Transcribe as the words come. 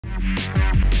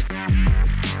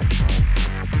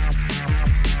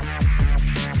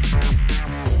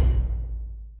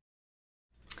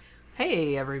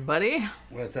Hey everybody.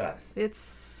 What's up?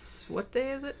 It's, what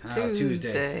day is it?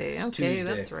 Tuesday. Okay, Tuesday.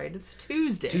 That's right. It's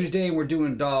Tuesday. Tuesday, and we're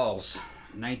doing Dolls.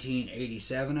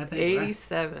 1987, I think.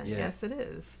 87. Right? Yeah. Yes, it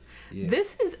is. Yeah.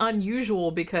 This is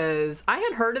unusual because I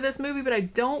had heard of this movie, but I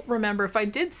don't remember. If I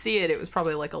did see it, it was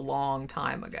probably like a long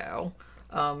time ago.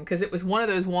 Because it was one of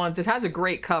those ones, it has a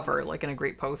great cover, like in a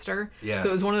great poster. Yeah. So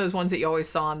it was one of those ones that you always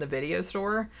saw in the video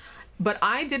store. But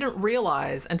I didn't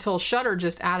realize until Shudder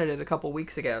just added it a couple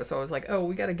weeks ago. So I was like, oh,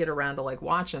 we got to get around to like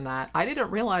watching that. I didn't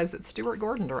realize that Stuart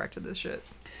Gordon directed this shit.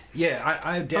 Yeah,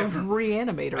 I definitely... Of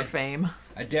Reanimator fame.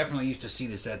 I definitely used to see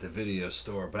this at the video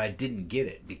store, but I didn't get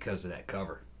it because of that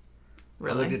cover.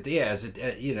 Really? I looked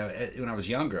at when I was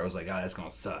younger, I was like, oh, that's going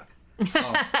to suck.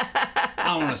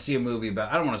 I don't want to see a movie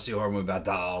about... I don't want to see a horror movie about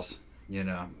dolls, you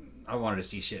know. I wanted to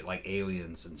see shit like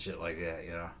aliens and shit like that, you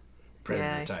know.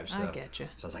 Predator type stuff. I get you.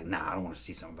 So I was like, nah, I don't want to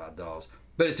see something about dolls.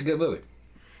 But it's a good movie.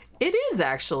 It is,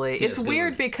 actually. Yeah, it's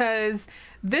weird because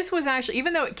this was actually,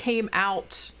 even though it came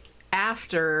out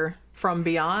after From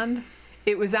Beyond,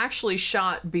 it was actually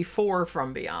shot before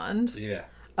From Beyond. Yeah.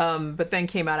 But then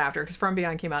came out after, because From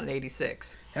Beyond came out in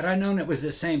 86. Had I known it was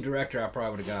the same director, I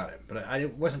probably would have got it. But I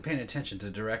wasn't paying attention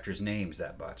to directors' names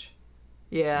that much.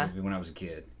 Yeah. Maybe when I was a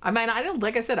kid. I mean,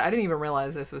 like I said, I didn't even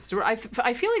realize this was Stuart. I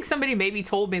feel like somebody maybe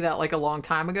told me that like a long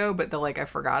time ago, but I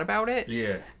forgot about it.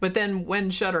 Yeah. But then when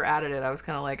Shudder added it, I was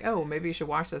kind of like, oh, maybe you should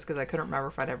watch this, because I couldn't remember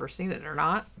if I'd ever seen it or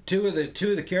not. Two of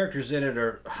the characters in it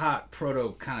are hot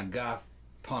proto kind of goth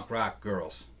punk rock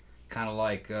girls, kind of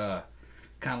like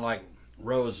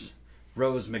Rose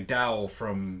McDowell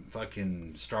from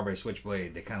fucking Strawberry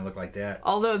Switchblade. They kind of look like that.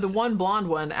 Although the one blonde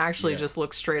one actually just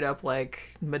looks straight up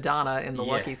like Madonna in the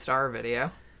Lucky Star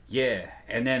video. Yeah,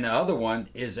 and then the other one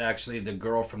is actually the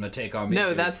girl from the Take On Me No,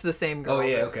 video. that's the same girl. Oh,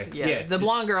 yeah, okay. Yeah, the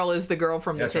blonde girl is the girl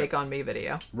from the That's Take right. On Me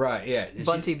video. Right, yeah.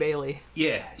 Bunty Bailey.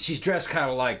 Yeah, she's dressed kind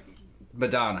of like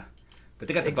Madonna. But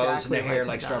they got the bows in their hair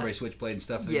like Strawberry Switchblade and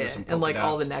stuff. Yeah, some and like dots.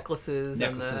 all the necklaces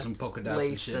And polka dots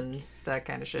lace and shit. and that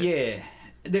kind of shit. Yeah,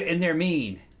 they're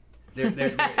mean.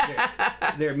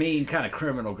 They're mean kind of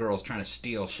criminal girls trying to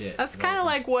steal shit. That's kind of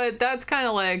like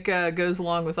goes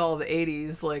along with all the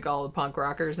 80s, like all the punk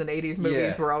rockers and 80s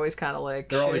movies were always kind of like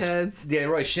shitheads. They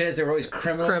were always shitheads. They were always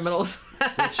criminals.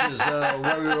 Which is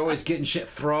why we were always getting shit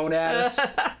thrown at us.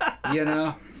 You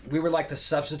know, we were like the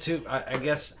substitute, I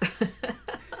guess.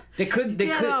 They couldn't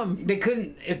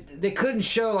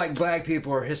show like black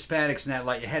people or Hispanics and that,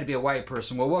 like it had to be a white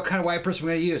person. Well, what kind of white person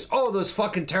were we gonna use? Oh, those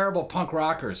fucking terrible punk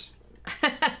rockers.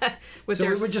 With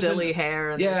their silly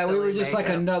hair and we were just makeup.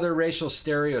 like another racial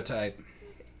stereotype.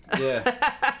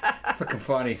 Yeah. Fucking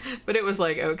funny. But it was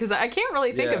like, because I can't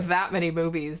really think of that many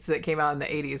movies that came out in the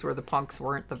 80s where the punks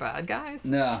weren't the bad guys.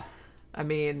 No. I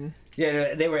mean...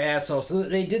 Yeah, they were assholes.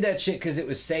 They did that shit because it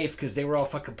was safe, because they were all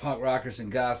fucking punk rockers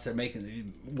and goths. They're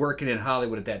working in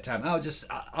Hollywood at that time. I'll just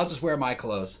wear my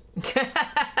clothes.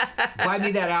 Buy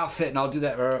me that outfit and I'll do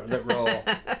that role.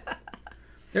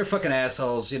 They're fucking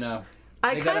assholes, you know.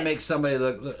 They gotta make somebody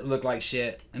look like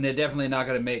shit, and they're definitely not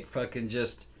gonna make fucking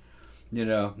just, you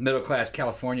know, middle class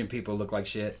Californian people look like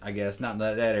shit. I guess not in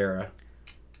that era.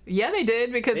 Yeah, they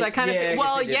did, because I kind of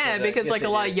because like a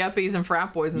lot of yuppies and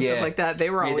frat boys and stuff like that, they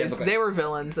were always they were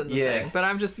villains in the thing. But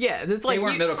I'm just it's like they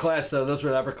weren't middle class though; those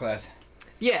were upper class.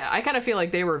 Yeah, I kind of feel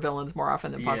like they were villains more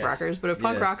often than punk rockers. But if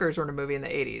punk rockers were in a movie in the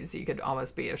 80s, you could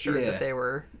almost be assured that they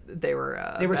were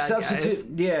substitute.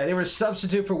 Guys. Yeah, they were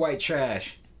substitute for white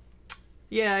trash.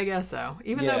 Yeah, I guess so.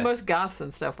 Even though most goths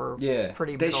and stuff were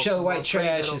pretty. They show white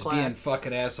trash as being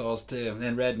fucking assholes too,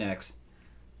 and rednecks.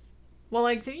 Well,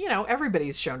 like, you know,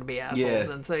 everybody's shown to be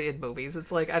assholes in movies.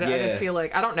 It's like I feel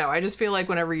like I don't know. I just feel like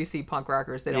whenever you see punk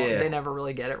rockers, they never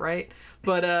really get it right.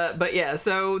 But yeah,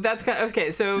 so that's kind of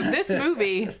okay. So this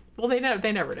movie, well, they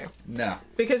never do. No,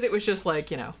 because it was just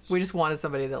like, you know, we just wanted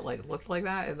somebody that like looked like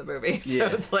that in the movie. So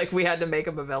it's like we had to make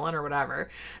him a villain or whatever.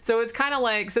 So it's kind of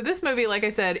like, so this movie, like I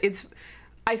said,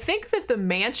 I think that the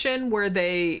mansion where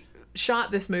they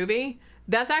shot this movie.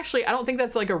 That's actually, I don't think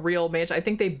that's like a real mansion. I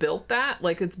think they built that,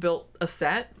 like it's built a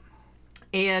set.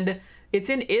 And it's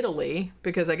in Italy,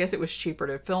 because I guess it was cheaper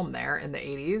to film there in the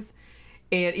 80s.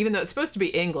 And even though it's supposed to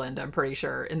be England, I'm pretty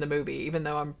sure, in the movie, even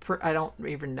though I don't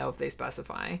even know if they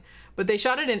specify. But they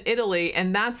shot it in Italy,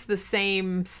 and that's the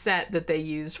same set that they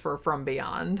used for From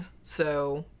Beyond.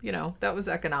 So, you know, that was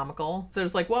economical. So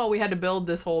it's like, well, we had to build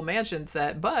this whole mansion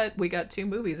set, but we got 2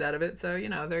 movies out of it. So, you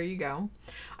know, there you go.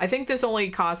 I think this only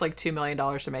cost like $2 million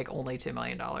to make, only $2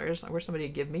 million. I wish somebody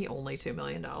would give me only $2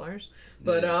 million.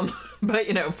 But, but,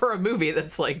 you know, for a movie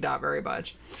that's like not very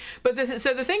much. But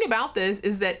so the thing about this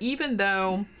is that even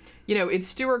though, you know, it's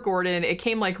Stuart Gordon, it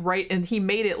came like right, and he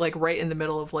made it like right in the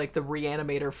middle of like the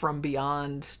Reanimator From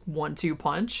Beyond 1-2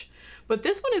 punch. But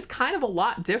this one is kind of a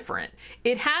lot different.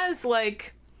 It has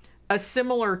like a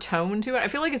similar tone to it. I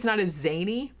feel like it's not as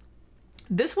zany.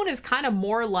 This one is kind of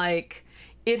more like,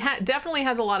 it definitely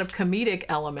has a lot of comedic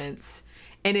elements,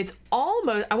 and it's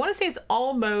almost, I want to say it's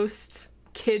almost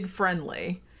kid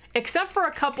friendly, except for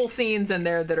a couple scenes in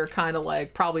there that are kind of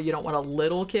like, probably you don't want a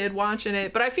little kid watching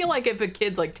it. But I feel like if a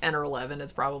kid's like 10 or 11,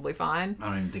 it's probably fine. I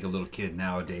don't even think a little kid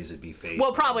nowadays would be phased.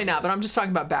 Well, probably not, but I'm just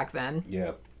talking about back then.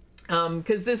 Yeah.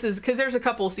 Because there's a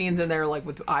couple scenes in there like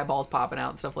with eyeballs popping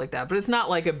out and stuff like that, but it's not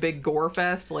like a big gore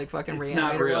fest like fucking Reanimator. It's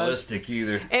not realistic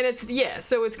either. And it's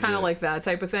so it's kind of like that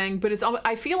type of thing, but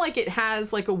I feel like it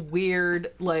has like a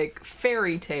weird like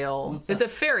fairy tale. It's a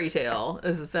fairy tale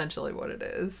is essentially what it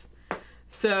is.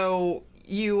 So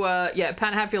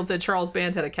Pat Hatfield said Charles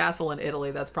Band had a castle in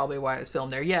Italy. That's probably why it was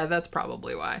filmed there. Yeah, that's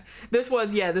probably why. This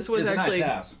was actually a nice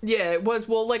house. Yeah, it was.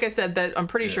 Well, like I said, that I'm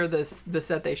pretty sure the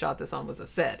set they shot this on was a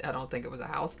set. I don't think it was a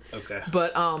house. Okay.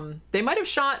 But they might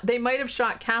have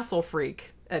shot Castle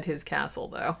Freak at his castle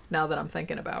though. Now that I'm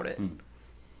thinking about it.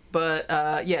 But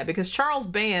because Charles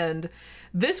Band,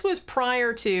 this was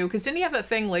prior to, because didn't he have that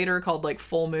thing later called like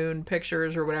Full Moon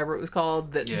Pictures or whatever it was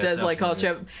called that does like all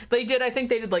I think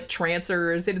they did like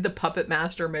Trancers, they did the Puppet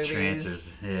Master movies.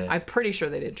 Trancers, yeah. I'm pretty sure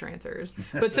they did Trancers.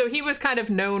 But so he was kind of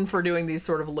known for doing these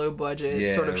sort of low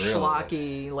budget, sort of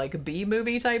schlocky like B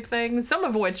movie type things. Some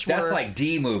of which that's like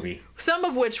D movie. Some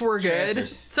of which were good.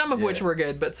 Trancers. Some of which were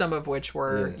good, but some of which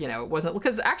were, you know, it wasn't,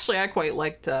 because actually I quite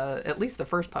liked at least the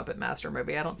first Puppet Master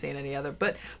movie. I don't see any other,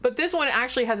 but this one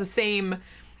actually has the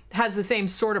same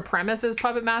sort of premise as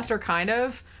Puppet Master, kind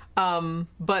of,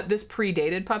 but this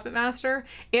predated Puppet Master.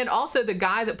 And also the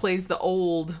guy that plays the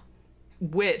old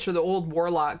witch or the old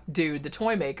warlock dude, the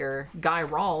toy maker, Guy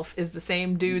Rolfe, is the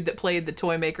same dude that played the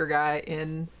toy maker guy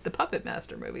in the Puppet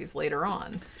Master movies later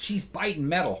on. She's biting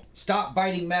metal. Stop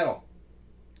biting metal.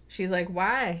 She's like,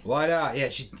 why? Why not?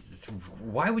 Yeah,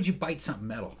 why would you bite something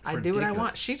metal? I do what I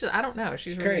want. I don't know.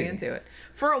 She's really into it.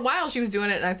 For a while she was doing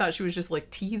it and I thought she was just like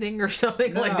teething or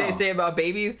something like they say about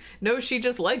babies. No, she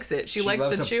just likes it. She likes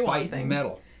to chew on things.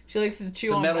 Metal. She likes to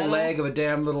chew on metal. It's a metal leg of a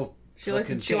damn little. She likes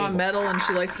to chew on metal and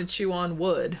she likes to chew on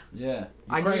wood. Yeah.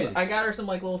 I got her some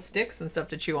like little sticks and stuff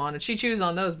to chew on, and she chews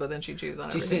on those, but then she chews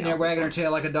on She's sitting there wagging her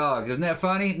tail like a dog. Isn't that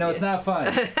funny? No, it's not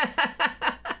funny.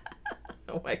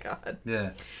 Oh my God.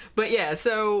 Yeah. But yeah,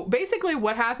 so basically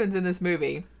what happens in this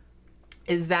movie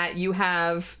is that you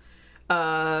have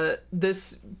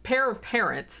this pair of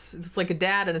parents. It's like a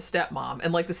dad and a stepmom.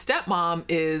 And like the stepmom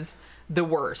is the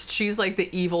worst. She's like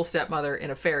the evil stepmother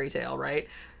in a fairy tale, right?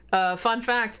 Fun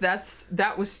fact,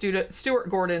 that was Stuart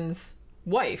Gordon's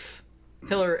wife.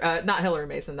 Not Hillary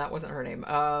Mason, that wasn't her name.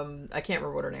 I can't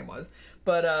remember what her name was.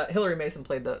 But Hillary Mason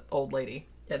played the old lady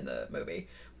in the movie.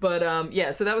 But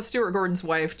so that was Stuart Gordon's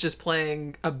wife just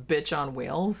playing a bitch on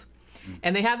wheels.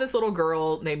 And they have this little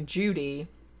girl named Judy,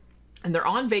 and they're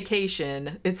on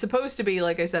vacation. It's supposed to be,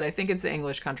 like I said, I think it's the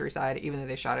English countryside, even though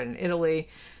they shot it in Italy.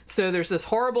 So there's this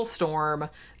horrible storm.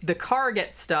 The car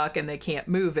gets stuck and they can't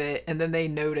move it. And then they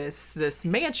notice this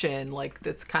mansion, like,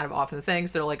 that's kind of off in the thing.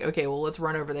 So they're like, okay, well, let's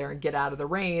run over there and get out of the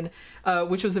rain,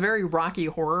 which was a very Rocky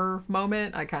Horror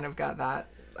moment. I kind of got that.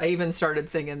 I even started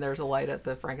singing There's a Light at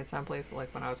the Frankenstein place,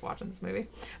 like when I was watching this movie.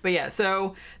 But yeah,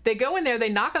 so they go in there, they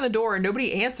knock on the door and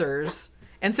nobody answers.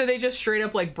 And so they just straight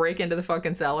up like break into the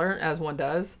fucking cellar, as one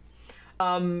does.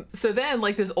 So then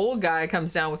like this old guy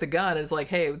comes down with a gun and is like,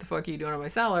 hey, what the fuck are you doing in my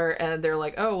cellar? And they're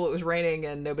like, oh, well, it was raining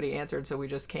and nobody answered. So we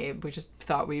just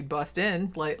thought we'd bust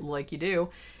in like you do.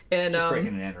 And just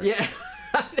breaking and entering. Yeah.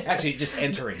 Actually, just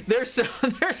entering. There's so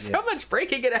much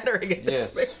breaking and entering in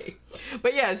this movie.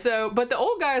 But yeah, but the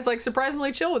old guy is like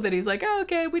surprisingly chill with it. He's like, oh,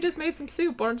 okay, we just made some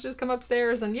soup. Why don't you just come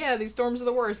upstairs? And yeah, these storms are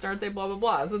the worst, aren't they? Blah, blah,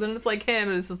 blah. So then it's like him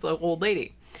and it's this old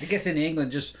lady. I guess in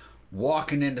England, just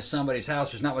walking into somebody's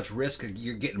house, there's not much risk of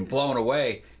you getting blown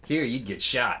away. Here, you'd get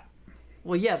shot.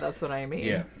 Well, yeah, that's what I mean.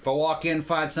 Yeah. If I walk in,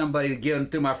 find somebody, get them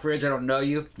through my fridge, I don't know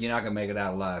you, you're not going to make it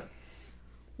out alive.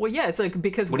 Well, yeah, it's like,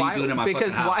 because what are you doing in my fucking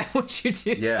house? Why would you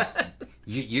do that?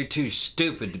 You're too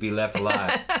stupid to be left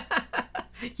alive.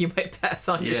 You might pass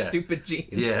on your stupid genes.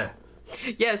 Yeah.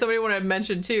 Yeah, somebody wanted to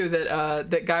mention, too,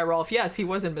 that Guy Rolfe, yes, he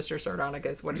was in Mr.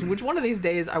 Sardonicus, which one of these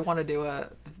days I want to do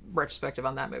retrospective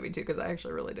on that movie too, because I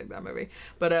actually really dig that movie.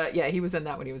 But yeah, he was in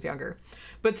that when he was younger.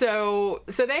 But so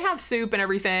they have soup and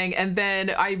everything, and then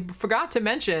I forgot to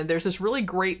mention there's this really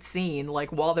great scene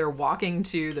like while they're walking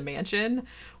to the mansion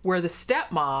where the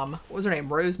stepmom, what was her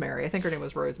name? Rosemary. I think her name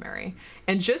was Rosemary.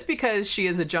 And just because she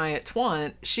is a giant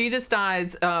twant, she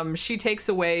decides she takes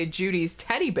away Judy's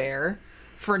teddy bear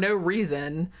for no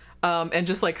reason, and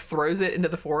just like throws it into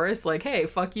the forest like, hey,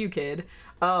 fuck you, kid.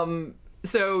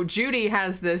 So Judy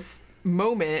has this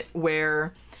moment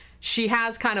where she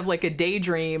has kind of like a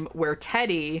daydream where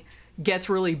Teddy gets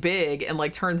really big and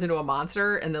like turns into a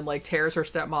monster and then like tears her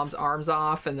stepmom's arms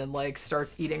off and then like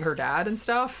starts eating her dad and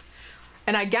stuff.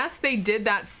 And I guess they did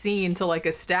that scene to like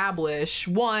establish,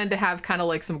 one, to have kind of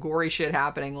like some gory shit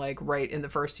happening like right in the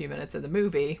first few minutes of the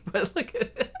movie. But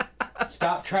like,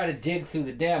 stop trying to dig through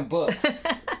the damn books.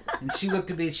 And she looked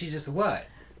at me and she's just, what?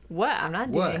 What? I'm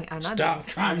not doing. I'm not Stop doing.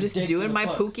 trying I'm to just dig doing through my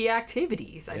the books. pooky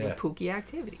activities. I do pooky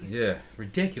activities. Yeah,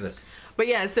 ridiculous. But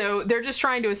yeah, so they're just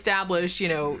trying to establish, you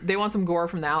know, they want some gore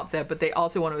from the outset, but they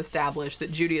also want to establish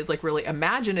that Judy is like really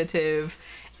imaginative,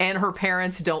 and her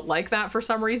parents don't like that for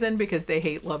some reason because they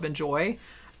hate love and joy,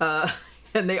 and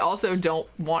they also don't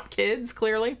want kids,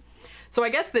 clearly. So I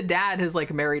guess the dad has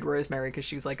like married Rosemary because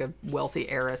she's like a wealthy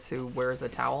heiress who wears a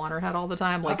towel on her head all the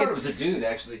time. Like, I thought it was a dude,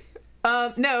 actually.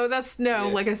 No,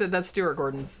 like I said, that's Stuart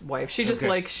Gordon's wife. She just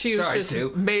like, she was just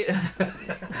Stu. made.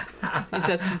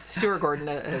 That's Stuart Gordon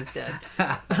is dead.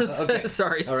 Okay.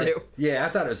 Sorry, All right. Stu. Yeah, I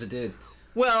thought it was a dude.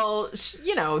 Well,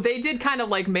 you know, they did kind of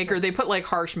like make her, they put like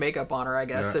harsh makeup on her, I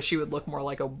guess, Yeah. so she would look more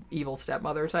like a evil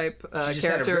stepmother type She just character.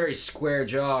 had a very square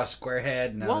jaw, square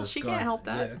head. And Well, she can't help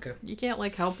that. Yeah, okay. You can't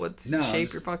like help what No, shape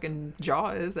just- your fucking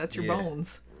jaw is. That's your Yeah.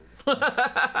 bones.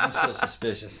 I'm still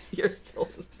suspicious. You're still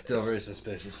suspicious. Still very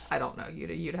suspicious. I don't know.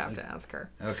 You'd have to ask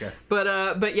her. Okay.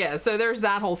 But yeah, so there's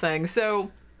that whole thing. So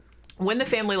when the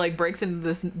family like breaks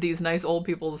into these nice old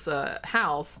people's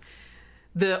house,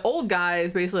 the old guy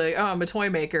is basically like, oh, I'm a toy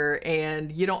maker,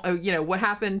 and you don't, you know, what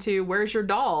happened to, where's your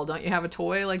doll? Don't you have a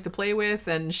toy like to play with?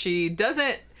 And she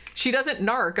doesn't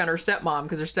narc on her stepmom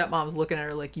because her stepmom's looking at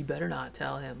her like, you better not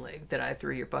tell him like that I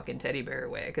threw your fucking teddy bear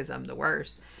away because I'm the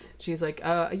worst. She's like,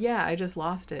 yeah, I just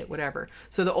lost it, whatever.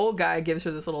 So the old guy gives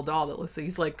her this little doll that looks,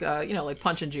 he's like, you know, like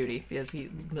Punch and Judy. He's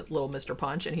little Mr.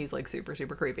 Punch, and he's like super,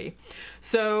 super creepy.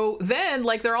 So then,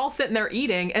 like, they're all sitting there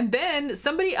eating, and then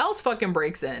somebody else fucking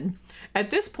breaks in. At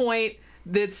this point,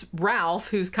 it's Ralph,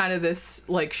 who's kind of this,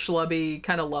 like, schlubby,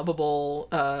 kind of lovable,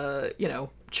 you know,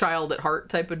 child at heart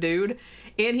type of dude.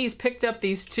 And he's picked up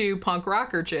these two punk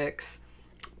rocker chicks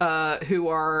who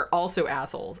are also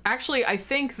assholes. Actually, I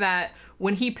think that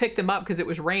when he picked them up because it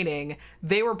was raining,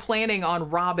 they were planning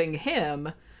on robbing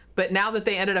him. But now that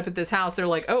they ended up at this house, they're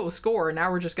like, oh, score.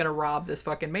 Now we're just going to rob this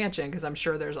fucking mansion because I'm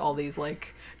sure there's all these,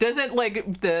 like... Doesn't,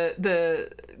 like,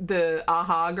 the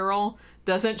aha girl,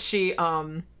 doesn't she...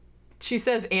 She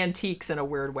says antiques in a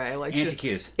weird way. Like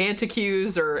Antiques.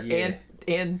 Antiques or Yeah.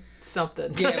 and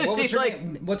something. Yeah, what was She's her like,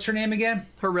 name? What's her name again?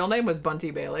 her real name was Bunty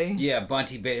Bailey. Yeah,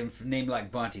 Bunty, name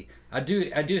like Bunty. I do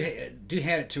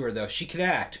hand it to her though. She could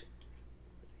act.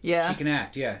 Yeah. She can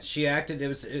act. Yeah, she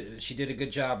acted. She did a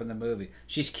good job in the movie.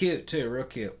 She's cute too, real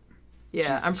cute.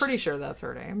 Yeah, I'm pretty sure that's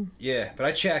her name. Yeah, but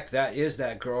I checked. That is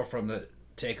that girl from the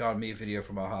Take On Me video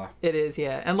from Aha. It is,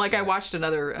 yeah. And like I watched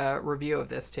another review of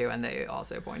this too, and they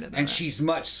also pointed that And out. she's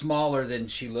much smaller than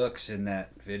she looks in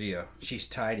that video. She's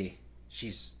tiny.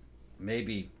 She's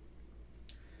maybe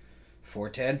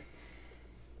 4'10",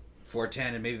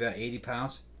 and maybe about 80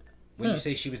 pounds. When you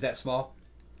say she was that small?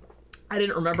 I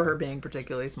didn't remember her being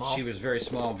particularly small. She was very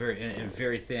small, and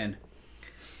very thin.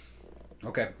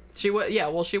 Okay. She was, yeah.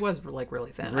 Well, she was like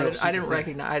really thin. I didn't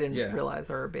recognize. I didn't Yeah. realize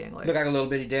her being like. Look like a little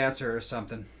bitty dancer or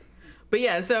something. But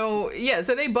yeah, so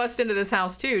they bust into this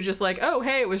house too, just like, oh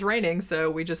hey, it was raining, so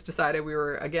we just decided we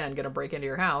were again gonna break into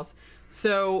your house.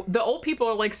 So the old people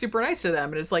are like super nice to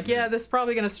them, and it's like, yeah, this is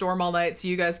probably gonna storm all night, so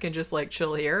you guys can just like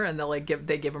chill here, and they give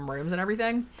them rooms and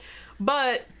everything.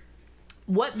 But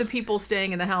what the people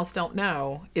staying in the house don't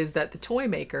know is that the toy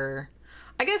maker,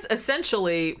 I guess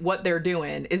essentially what they're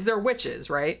doing is they're witches,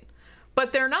 right?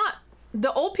 But they're not,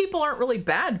 the old people aren't really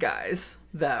bad guys,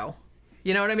 though.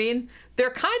 You know what I mean?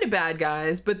 They're kind of bad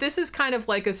guys, but this is kind of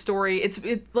like a story. It's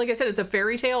like I said, it's a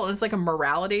fairy tale, and it's like a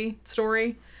morality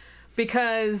story.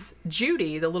 Because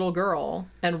Judy, the little girl,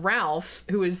 and Ralph,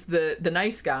 who is the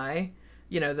nice guy,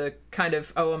 you know, the kind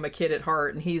of, oh, I'm a kid at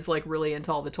heart, and he's like really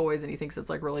into all the toys, and he thinks it's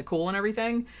like really cool and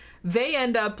everything. They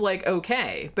end up like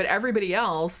okay, but everybody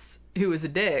else who is a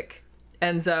dick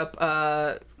ends up,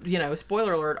 you know,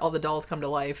 spoiler alert, all the dolls come to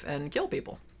life and kill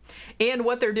people. And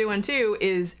what they're doing too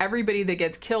is everybody that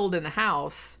gets killed in the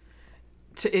house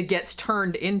it gets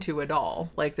turned into a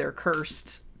doll. Like they're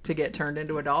cursed to get turned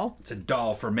into a doll. It's a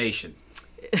doll formation.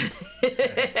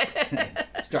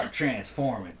 Start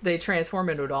transforming. They transform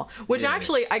into a doll. Which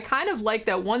actually, I kind of like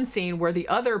that one scene where the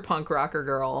other punk rocker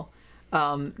girl,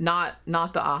 not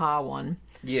the Aha one.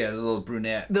 Yeah, the little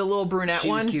brunette. The little brunette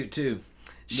one. She was cute too.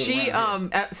 She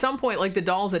at some point, like, the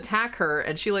dolls attack her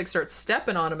and she like starts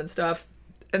stepping on them and stuff.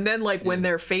 And then like when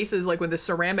their faces, like when the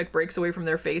ceramic breaks away from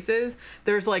their faces,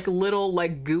 there's like little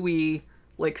like gooey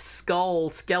like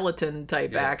skeleton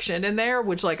type action in there,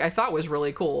 which like I thought was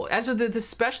really cool. As to the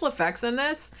special effects in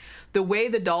this, the way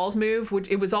the dolls move, which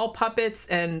it was all puppets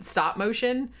and stop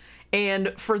motion.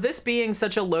 And for this being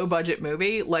such a low budget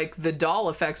movie, like the doll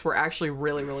effects were actually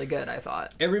really, really good, I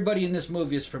thought. Everybody in this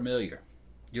movie is familiar.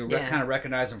 You'll kind of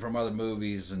recognize them from other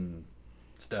movies and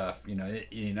stuff, you know, in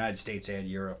the United States and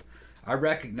Europe. I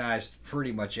recognized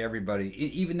pretty much everybody.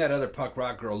 Even that other punk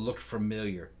rock girl looked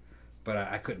familiar, but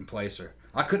I couldn't place her.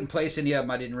 I couldn't place any of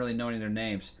them. I didn't really know any of their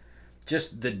names.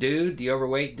 Just the dude, the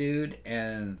overweight dude,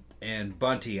 and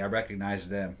Bunty, I recognized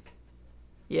them.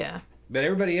 Yeah. But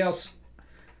everybody else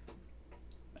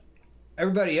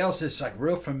is like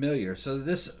real familiar. So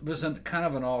this was kind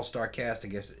of an all-star cast, I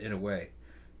guess, in a way.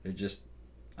 I just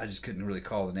couldn't really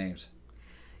call the names.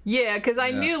 Yeah, because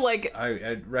I knew, like...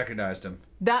 I recognized them.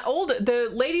 The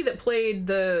lady that played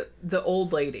the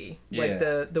old lady, like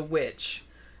the witch,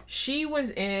 she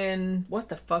was in... What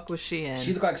the fuck was she in?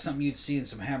 She looked like something you'd see in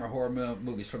some Hammer horror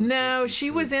movies from the 60s. No, she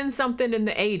was in something in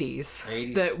the 80s.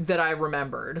 80s? That I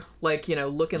remembered. Like, you know,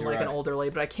 looking like an older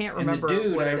lady, but I can't remember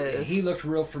what it is. He looked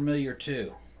real familiar,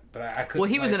 too. But I couldn't... Well,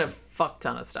 he was in a fuck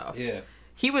ton of stuff. Yeah.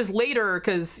 He was later,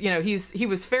 because, you know, he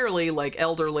was fairly, like,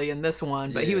 elderly in this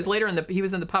one, but he was later he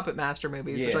was in the Puppet Master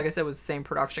movies, which, like I said, was the same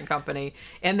production company.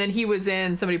 And then he was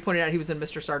in, somebody pointed out he was in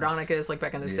Mr. Sardonicus, like,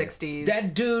 back in the 60s.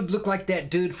 That dude looked like that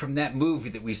dude from that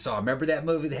movie that we saw. Remember that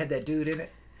movie that had that dude in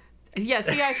it? Yeah,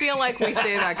 see, I feel like we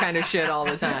say that kind of shit all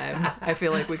the time. I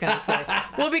feel like we kind of say,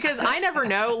 well, because I never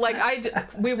know. Like,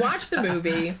 we watch the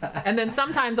movie, and then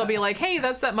sometimes I'll be like, hey,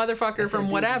 that's that motherfucker from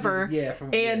whatever.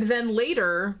 And then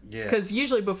later, because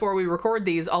usually before we record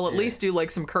these, I'll at least do, like,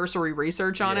 some cursory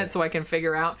research on it so I can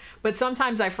figure out. But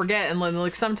sometimes I forget, and then,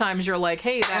 like, sometimes you're like,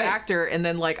 hey, that actor, and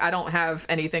then, like, I don't have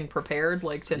anything prepared,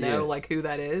 like, to know, like, who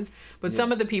that is. But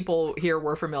some of the people here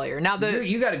were familiar. Now,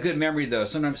 you got a good memory, though.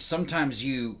 Sometimes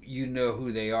you know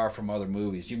who they are from other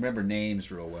movies. You remember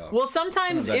names real well. Well,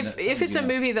 sometimes if it's a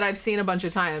movie that I've seen a bunch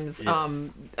of times,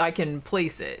 I can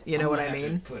place it. You know what I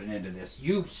mean? Put an end to this.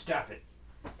 You stop it.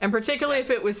 And particularly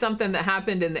if it was something that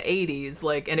happened in the 80s,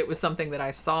 like, and it was something that I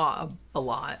saw a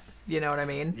lot. You know what I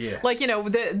mean? Yeah. Like, you know,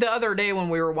 the other day when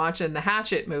we were watching the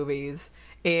Hatchet movies,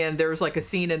 and there was like a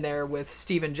scene in there with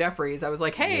Stephen Jeffries. I was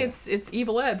like, hey, it's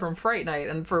Evil Ed from Fright Night.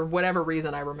 And for whatever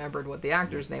reason, I remembered what the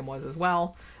actor's name was as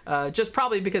well. Just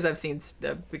probably because I've seen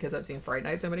Fright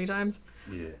Night so many times.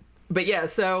 Yeah. But yeah,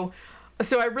 so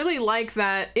I really like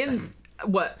that in...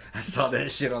 What? I saw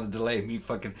that shit on the delay. Me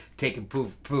fucking taking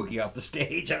Pookie off the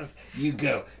stage. You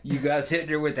guys hitting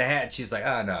her with the hat. She's like,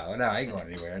 oh, no, I ain't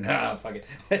going anywhere. No, fuck it.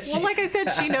 Well, like I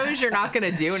said, she knows you're not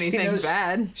going to do anything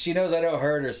bad. She knows I don't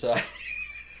hurt her, so...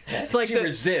 It's like she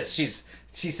resists.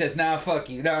 She says, nah, fuck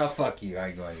you. Nah, fuck you. I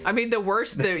ain't going anywhere. I mean, the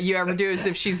worst that you ever do is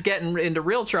if she's getting into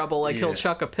real trouble, like he'll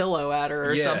chuck a pillow at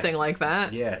her or something like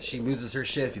that. Yeah, she loses her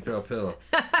shit if you throw a pillow.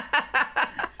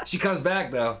 She comes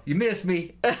back, though. You miss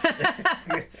me.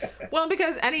 Well,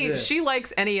 because she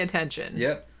likes any attention.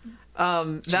 Yep. She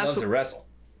loves to wrestle.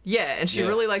 Yeah, and she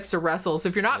really likes to wrestle. So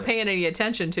if you're not paying any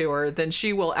attention to her, then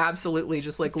she will absolutely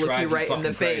just like look you right in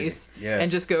the face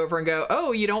and just go over and go,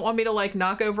 "Oh, you don't want me to like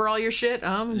knock over all your shit?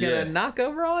 I'm gonna knock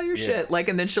over all your shit." Like,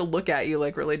 and then she'll look at you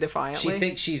like really defiantly. She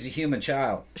thinks she's a human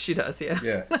child. She does, yeah.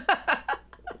 Yeah.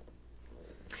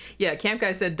 Yeah, Camp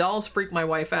Guy said, dolls freak my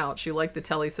wife out. She liked the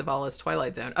Telly Savalas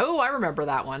Twilight Zone. Oh, I remember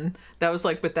that one. That was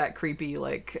like with that creepy,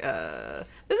 like,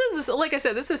 this is, like I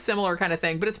said, this is a similar kind of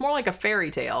thing, but it's more like a fairy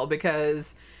tale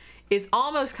because it's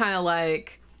almost kind of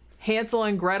like Hansel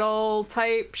and Gretel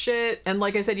type shit. And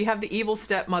like I said, you have the evil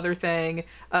stepmother thing.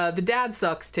 The dad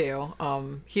sucks too.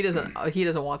 He doesn't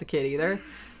want the kid either.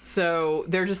 So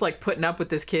they're just like putting up with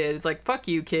this kid. It's like, fuck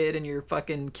you, kid, and your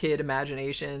fucking kid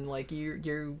imagination. Like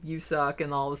you suck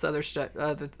and all this other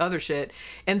shit.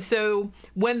 And so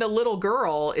when the little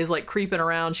girl is like creeping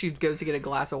around, she goes to get a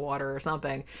glass of water or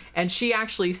something, and she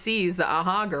actually sees the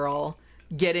Aha girl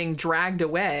getting dragged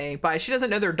away by, she doesn't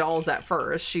know they're dolls at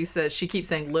first. She says, she keeps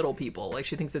saying little people, like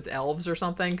she thinks it's elves or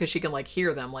something, because she can like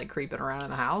hear them like creeping around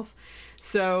in the house.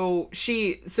 So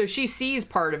she sees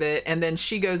part of it, and then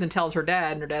she goes and tells her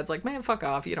dad, and her dad's like, man, fuck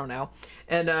off, you don't know.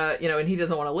 And, and he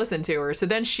doesn't want to listen to her. So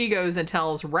then she goes and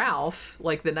tells Ralph,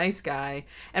 like, the nice guy.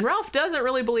 And Ralph doesn't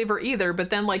really believe her either. But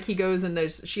then, like, he goes and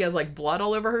she has, like, blood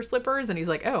all over her slippers. And he's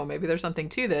like, oh, maybe there's something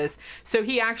to this. So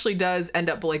he actually does end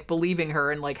up, like, believing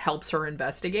her and, like, helps her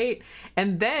investigate.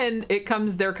 And then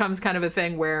there comes kind of a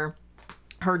thing where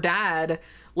her dad,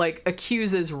 like,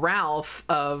 accuses Ralph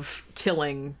of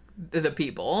killing the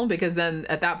people. Because then,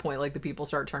 at that point, like, the people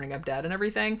start turning up dead and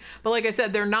everything. But like I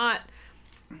said, they're not...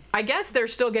 I guess they're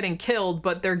still getting killed,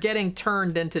 but they're getting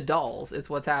turned into dolls is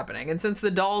what's happening. And since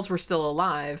the dolls were still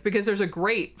alive, because there's a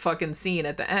great fucking scene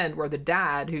at the end where the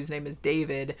dad, whose name is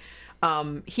David,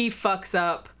 he fucks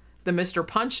up the Mr.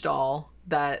 Punch doll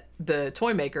that the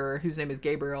toy maker, whose name is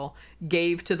Gabriel,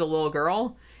 gave to the little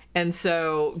girl. And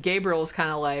so Gabriel's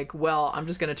kind of like, well, I'm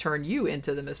just going to turn you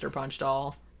into the Mr. Punch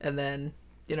doll. And then,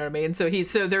 you know what I mean?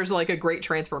 So there's like a great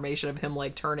transformation of him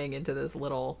like turning into this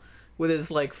little, with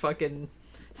his like fucking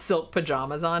silk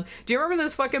pajamas on. Do you remember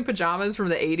those fucking pajamas from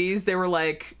the 80s? They were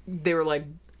like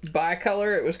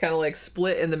bicolor. It was kind of like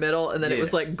split in the middle, and then it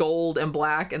was like gold and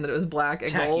black, and then it was black and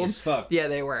tacky gold. As fuck. Yeah,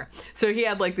 they were. So he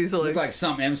had like these little... Looked like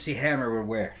something MC Hammer would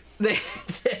wear. It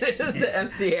was the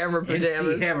MC Hammer pajamas.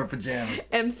 MC Hammer pajamas.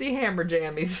 MC Hammer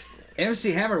jammies.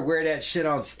 MC Hammer would wear that shit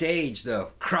on stage,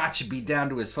 though. Crotch would be down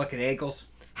to his fucking ankles.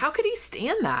 How could he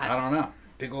stand that? I don't know.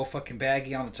 Big old fucking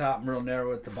baggy on the top and real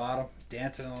narrow at the bottom.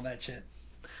 Dancing and all that shit.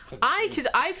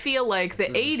 I feel like the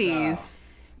 80s...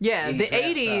 Yeah, the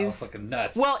 80s... Fucking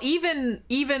nuts. Well, even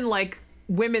like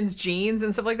women's jeans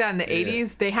and stuff like that in the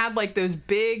 80s, they had like those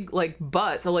big like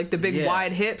butts, or like the big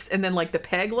wide hips, and then like the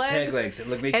peg legs. Peg legs.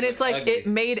 And it's like ugly. It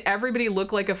made everybody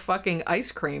look like a fucking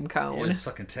ice cream cone. It was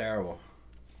fucking terrible.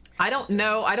 I don't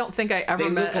know. I don't think I ever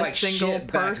met a single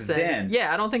person.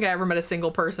 Yeah, I don't think I ever met a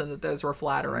single person that those were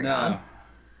flattering on.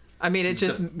 I mean, it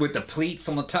just... with the pleats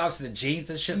on the tops of the jeans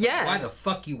and shit? Yeah. Like, why the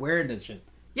fuck you wearing this shit?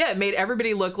 Yeah, it made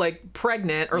everybody look like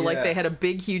pregnant, or like they had a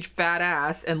big, huge, fat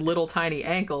ass and little, tiny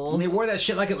ankles. And they wore that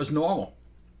shit like it was normal.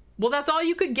 Well, that's all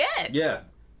you could get. Yeah.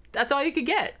 That's all you could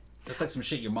get. That's like some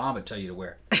shit your mom would tell you to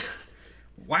wear.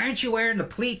 Why aren't you wearing the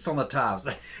pleats on the tops?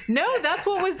 No, that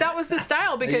was the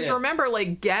style, because remember,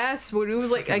 like, Guess, it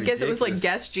was like, I guess it was like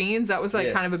Guess jeans. That was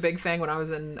like kind of a big thing when I was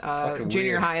in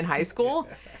junior high and high school.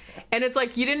 And it's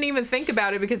like, you didn't even think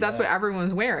about it because that's what everyone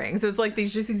was wearing. So it's like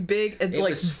these big,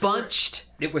 like, bunched.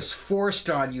 It was forced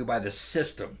on you by the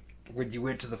system. When you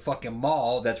went to the fucking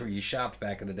mall, that's where you shopped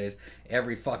back in the days.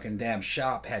 Every fucking damn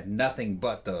shop had nothing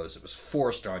but those. It was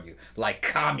forced on you, like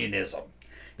communism.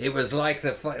 It was like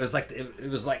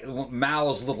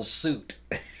Mao's little suit.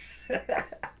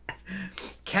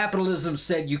 Capitalism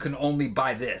said you can only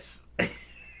buy this.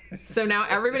 So now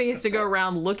everybody has to go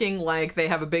around looking like they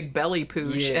have a big belly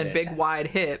pooch and big wide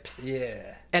hips.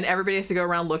 Yeah. And everybody has to go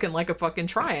around looking like a fucking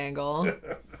triangle.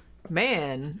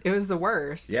 Man, it was the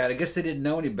worst. Yeah, I guess they didn't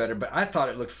know any better, but I thought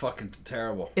it looked fucking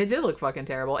terrible. It did look fucking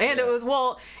terrible. And it was,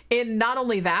 well, and not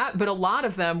only that, but a lot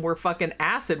of them were fucking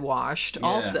acid washed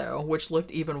also, which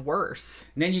looked even worse.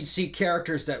 And then you'd see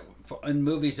characters that in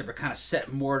movies that were kind of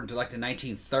set more into like the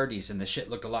 1930s, and the shit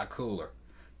looked a lot cooler.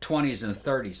 20s and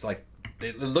 30s, like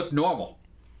they looked normal.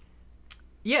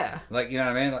 Yeah. Like, you know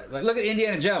what I mean? Like look at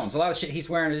Indiana Jones. A lot of shit he's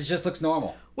wearing, it just looks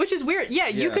normal. Which is weird. Yeah,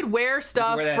 you could wear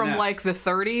stuff from like the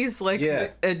 30s,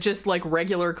 like just like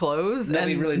regular clothes,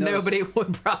 and nobody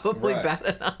would probably bat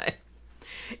an eye.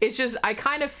 It's just, I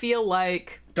kind of feel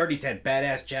like 30s had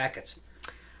badass jackets.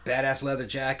 Badass leather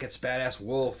jackets, badass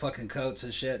wool fucking coats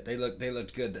and shit. They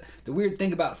looked good. The weird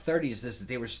thing about 30s is that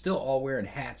they were still all wearing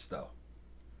hats, though.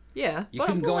 Yeah. You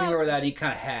couldn't go anywhere without any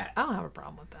kind of hat. I don't have a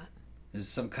problem with that. There's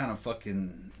some kind of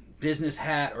fucking business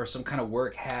hat or some kind of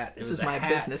work hat. This is my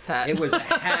business hat. It was a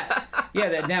hat. Yeah,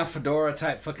 that now fedora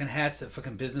type fucking hats that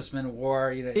fucking businessmen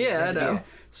wore. You know. Yeah, I know.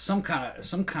 Some kind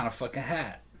of fucking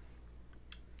hat.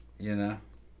 You know,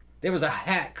 there was a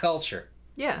hat culture.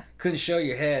 Yeah. Couldn't show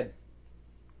your head.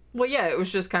 Well, yeah, it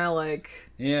was just kind of like...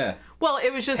 Yeah. Well,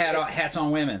 it was just... hats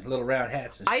on women, little round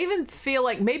hats. I even feel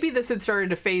like maybe this had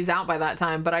started to phase out by that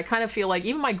time, but I kind of feel like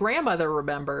even my grandmother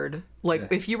remembered, like,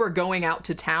 if you were going out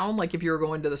to town, like if you were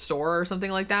going to the store or something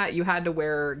like that, you had to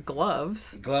wear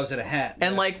gloves. Gloves and a hat.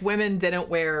 And, like, women didn't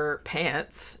wear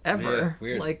pants, ever. Yeah,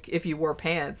 weird. Like, if you wore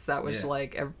pants, that was,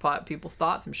 like, people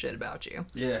thought some shit about you.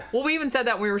 Yeah. Well, we even said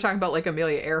that when we were talking about, like,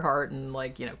 Amelia Earhart and,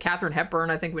 like, you know, Katharine Hepburn,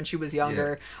 I think, when she was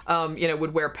younger, you know,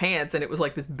 would wear pants, and it was,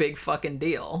 like, this big fucking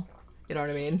deal. You know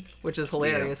what I mean? Which is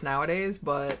hilarious nowadays,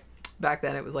 but back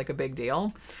then it was like a big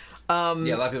deal. Yeah,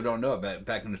 a lot of people don't know it.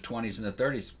 Back in the 20s and the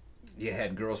 30s, you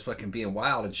had girls fucking being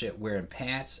wild and shit, wearing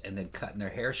pants and then cutting their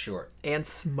hair short. And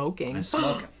smoking.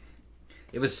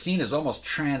 It was seen as almost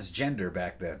transgender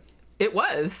back then. It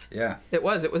was. Yeah. It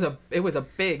was. It was a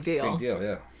big deal. Big deal,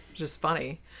 yeah. Just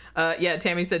funny. Yeah,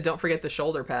 Tammy said, don't forget the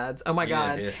shoulder pads. Oh my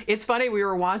God. Yeah. It's funny. We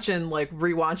were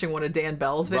rewatching one of Dan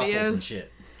Bell's videos. Ruffles and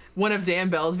shit. One of Dan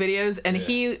Bell's videos. And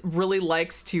he really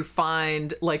likes to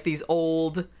find like these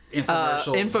old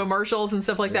infomercials and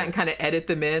stuff like that and kind of edit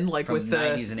them in like from with the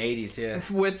 90s and 80s, yeah.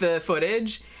 With the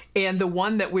footage. And the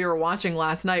one that we were watching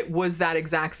last night was that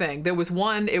exact thing. There was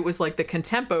one, it was like the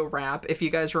Contempo rap, if you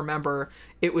guys remember.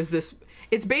 It was this,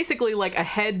 it's basically like a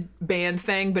headband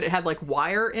thing, but it had like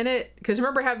wire in it. Because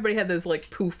remember how everybody had those like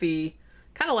poofy,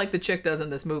 kind of like the chick does in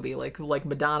this movie, like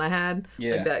Madonna had,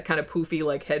 like that kind of poofy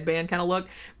like headband kind of look.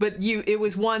 But it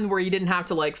was one where you didn't have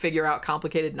to like figure out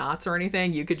complicated knots or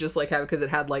anything. You could just like have, because it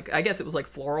had like, I guess it was like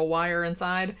floral wire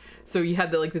inside. So you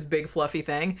had like this big fluffy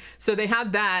thing. So they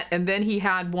had that, and then he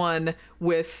had one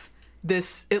with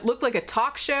this, it looked like a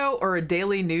talk show or a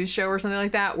daily news show or something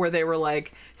like that, where they were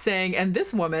like saying, and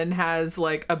this woman has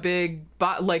like a big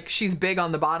like she's big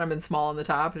on the bottom and small on the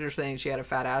top. They're saying she had a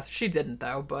fat ass. She didn't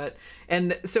though, but,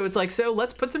 and so it's like, so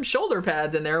let's put some shoulder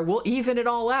pads in there, we'll even it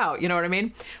all out, you know what I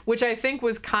mean? Which I think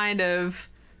was kind of,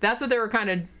 that's what they were kind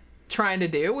of trying to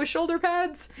do with shoulder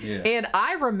pads. And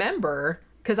I remember,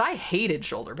 because I hated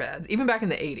shoulder pads even back in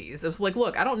the 80s. It was like,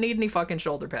 look, I don't need any fucking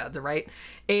shoulder pads, all right?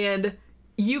 And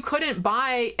you couldn't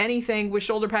buy anything with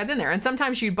shoulder pads in there. And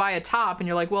sometimes you'd buy a top and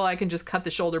you're like, well, I can just cut the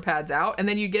shoulder pads out. And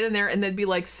then you'd get in there and they'd be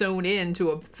like sewn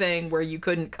into a thing where you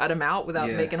couldn't cut them out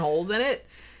without making holes in it.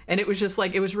 And it was just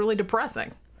like, it was really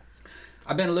depressing.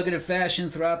 I've been looking at fashion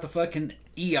throughout the fucking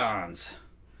eons.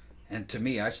 And to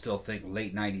me, I still think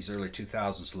late 90s, early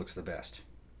 2000s looks the best.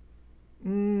 I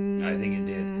think it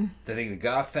did. I think the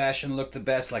goth fashion looked the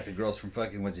best, like the girls from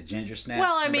fucking, was it Ginger Snaps?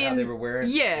 Well, I mean, how they were wearing?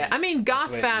 Yeah, I mean,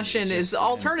 goth fashion is,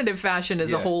 alternative fashion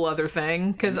is a whole other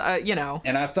thing, because, you know.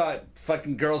 And I thought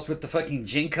fucking girls with the fucking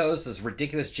Jinkos, those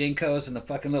ridiculous Jinkos and the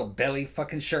fucking little belly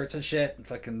fucking shirts and shit, and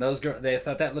fucking those girls, they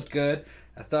thought that looked good.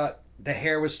 I thought the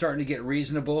hair was starting to get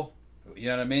reasonable, you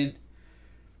know what I mean?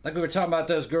 Like we were talking about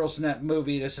those girls in that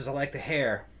movie, this is, I like the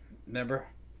hair, remember?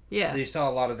 Yeah. You saw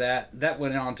a lot of that. That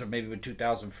went on to maybe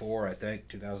 2004, I think,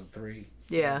 2003.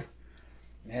 Yeah.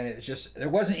 Maybe. And it was just, there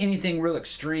wasn't anything real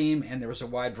extreme, and there was a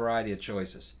wide variety of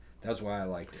choices. That's why I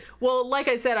liked it. Well, like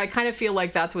I said, I kind of feel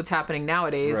like that's what's happening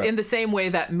nowadays. Right. In the same way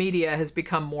that media has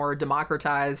become more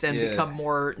democratized and become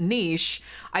more niche,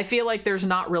 I feel like there's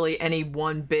not really any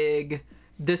one big,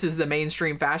 this is the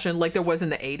mainstream fashion like there was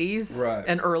in the 80s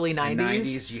and early 90s. In the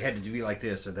 90s, you had to be like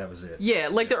this, and that was it. Yeah,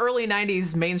 like the early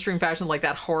 90s mainstream fashion, like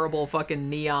that horrible fucking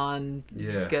neon.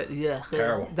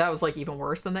 Terrible. That was like even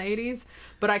worse than the 80s.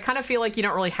 But I kind of feel like you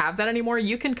don't really have that anymore.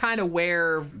 You can kind of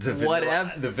wear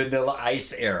whatever. The Vanilla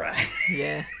Ice era.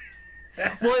 Yeah.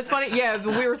 Well, it's funny. Yeah,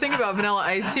 but we were thinking about Vanilla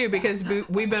Ice too, because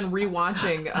we've been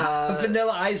rewatching.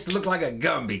 Vanilla Ice looked like a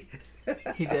Gumby.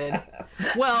 He did.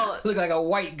 Well, looked like a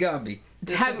white Gumby.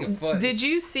 Did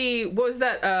you see, what was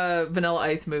that Vanilla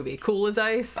Ice movie? Cool as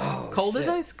Ice? Cold shit. as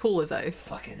Ice? Cool as Ice.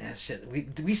 Fucking that shit.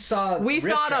 We saw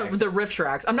the riff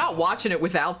tracks. I'm not watching it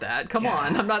without that. Come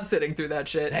on. I'm not sitting through that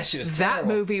shit. That shit was terrible. That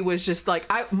movie was just like,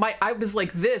 I was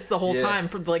like this the whole time,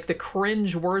 from like the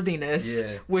cringe worthiness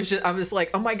was just, I was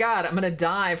like, oh my God, I'm gonna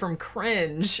die from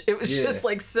cringe. It was just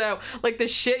like, so like the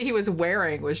shit he was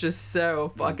wearing was just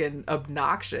so fucking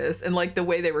obnoxious, and like the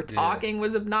way they were talking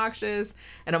was obnoxious,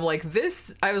 and I'm like,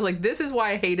 I was like, this is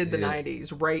why I hated the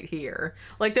 90s right here.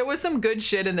 Like, there was some good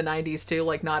shit in the 90s, too.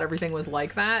 Like, not everything was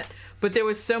like that. But there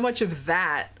was so much of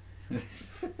that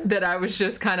that I was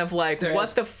just kind of like, what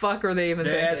the fuck are they even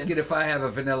thinking? They're asking if I have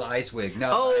a Vanilla Ice wig.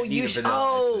 No, you should.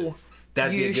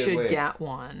 That'd be a good wig. Get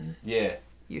one. Yeah.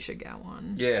 You should get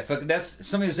one. Yeah, that's,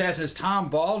 somebody was asking, is Tom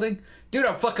balding? Dude,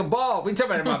 I'm fucking bald. We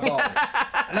talking about my balding.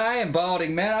 And I am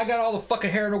balding, man. I got all the fucking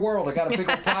hair in the world. I got a big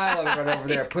old pile of it right over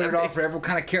there. Put it on for every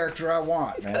kind of character I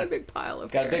want, man. Got a big pile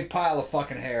of hair. Got a big pile of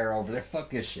fucking hair over there. Fuck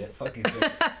this shit. Fuck these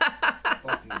bitches.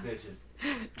 Fuck these bitches.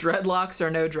 Dreadlocks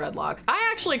or no dreadlocks. I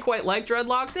actually quite like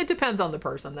dreadlocks. It depends on the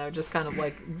person, though. Just kind of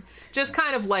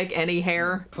like any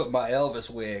hair. Put my Elvis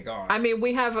wig on. I mean,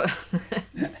 we have a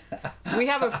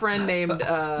friend named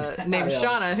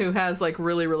Shauna who has like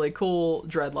really, really cool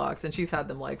dreadlocks, and she's had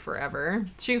them like forever.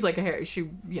 She's like she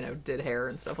did hair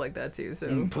and stuff like that too. So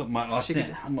I'm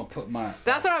gonna put my.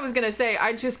 That's what I was gonna say.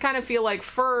 I just kind of feel like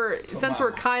since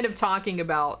we're kind of talking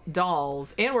about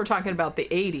dolls and we're talking about the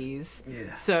 80s.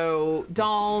 Yeah. So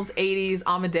dolls, 80s,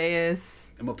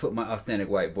 Amadeus. I'm gonna put my authentic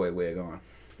white boy wig on.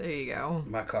 There you go.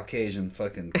 My Caucasian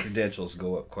fucking credentials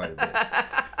go up quite a bit.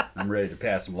 I'm ready to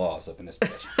pass some laws up in this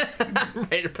bitch. I'm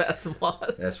ready to pass some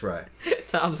laws. That's right.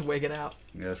 Tom's wigging out.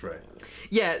 That's right.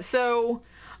 Yeah, so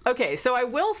Okay, so I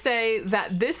will say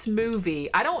that this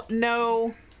movie, I don't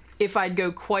know if I'd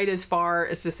go quite as far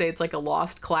as to say it's like a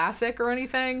lost classic or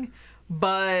anything,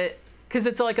 but because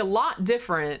it's like a lot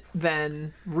different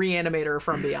than Reanimator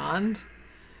from Beyond.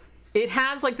 It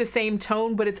has like the same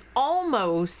tone, but it's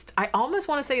almost, I almost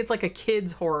want to say it's like a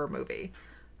kid's horror movie.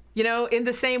 You know, in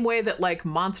the same way that like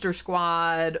Monster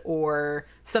Squad or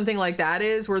something like that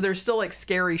is, where there's still like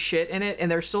scary shit in it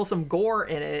and there's still some gore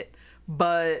in it,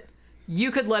 but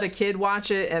you could let a kid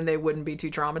watch it and they wouldn't be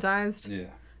too traumatized. Yeah.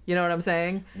 You know what I'm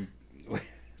saying?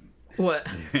 What?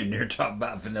 And you're talking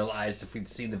about Vanilla Ice. If we'd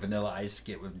seen the Vanilla Ice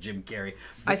skit with Jim Carrey.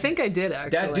 I think I did,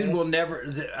 actually. That dude will never...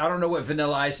 I don't know what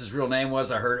Vanilla Ice's real name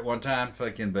was. I heard it one time.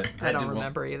 But I don't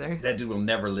remember either. That dude will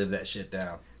never live that shit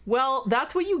down. Well,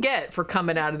 that's what you get for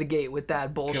coming out of the gate with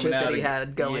that bullshit that he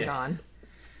had going on.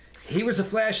 He was a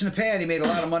flash in the pan. He made a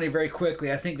lot of money very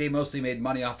quickly. I think they mostly made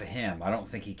money off of him. I don't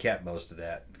think he kept most of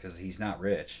that because he's not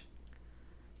rich.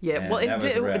 Yeah, and well,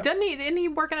 isn't he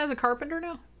working as a carpenter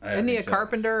now? Isn't he a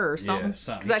carpenter or something? Yeah,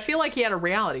 something. Because I feel like he had a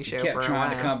reality show. He kept for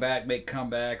trying to come back, make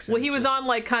comebacks. Well, he was on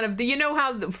like kind of you know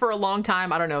how for a long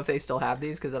time, I don't know if they still have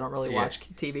these because I don't really watch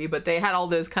TV, but they had all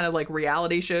those kind of like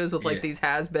reality shows with like these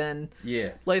has-been.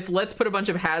 Yeah. Let's put a bunch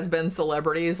of has-been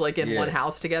celebrities like in one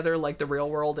house together, like The Real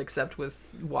World, except with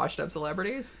washed-up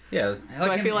celebrities. Yeah.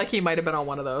 So I feel like he might have been on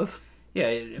one of those.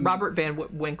 Yeah. Robert Van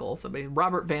Winkle,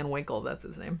 Robert Van Winkle, that's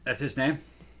his name. That's his name?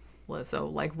 So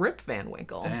like Rip Van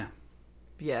Winkle. Damn.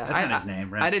 Yeah, that's not his name,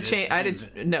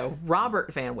 right? No,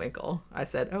 Robert Van Winkle. I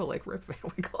said, oh, like Rip Van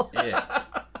Winkle. Yeah.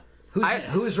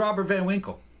 Who is Robert Van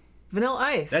Winkle? Vanilla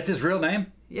Ice. That's his real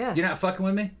name? Yeah. You're not fucking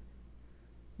with me?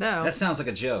 No. That sounds like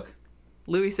a joke.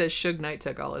 Louis says Suge Knight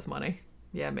took all his money.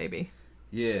 Yeah, maybe.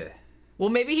 Yeah. Well,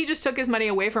 maybe he just took his money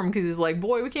away from him because he's like,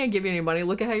 boy, we can't give you any money.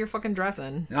 Look at how you're fucking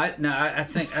dressing. I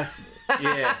think.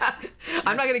 Yeah.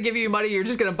 I'm not going to give you money. You're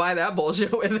just going to buy that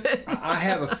bullshit with it. I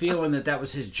have a feeling that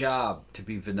was his job to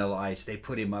be Vanilla Ice. They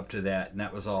put him up to that, and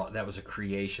that was all. That was a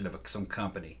creation of some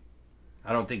company.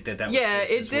 I don't think that was. Yeah,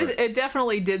 it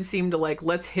definitely did seem to like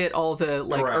let's hit all the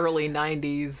like early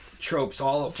 '90s tropes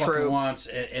all at fucking once,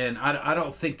 and I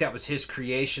don't think that was his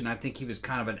creation. I think he was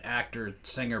kind of an actor,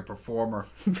 singer, performer.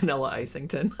 Vanilla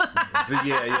Icington.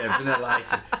 yeah, Vanilla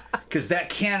Icing. Because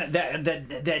that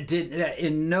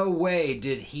in no way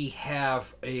did he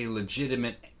have a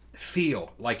legitimate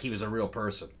feel like he was a real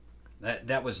person.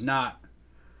 That was not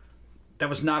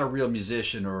a real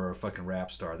musician or a fucking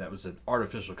rap star. That was an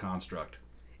artificial construct.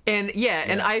 And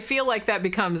and I feel like that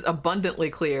becomes abundantly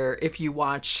clear if you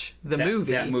watch the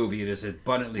movie. That movie, it is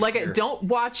abundantly clear. Like, don't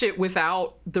watch it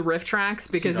without the riff tracks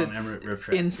because it's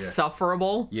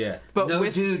insufferable. Yeah. But no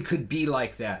dude could be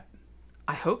like that.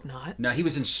 I hope not. No, he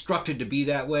was instructed to be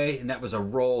that way, and that was a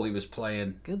role he was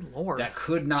playing. Good Lord. That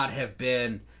could not have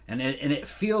been, and it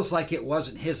feels like it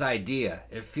wasn't his idea.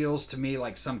 It feels to me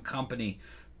like some company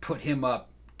put him up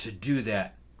to do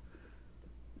that,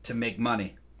 to make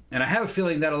money. And I have a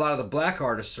feeling that a lot of the black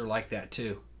artists are like that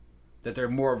too, that they're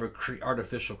more of a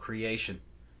artificial creation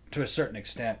to a certain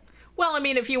extent. Well, I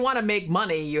mean, if you want to make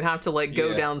money, you have to like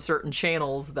go down certain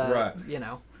channels that, you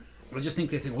know. I just think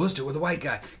they think, well, let's do it with a white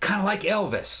guy, kind of like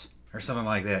Elvis or something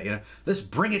like that. You know, let's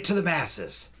bring it to the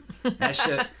masses. That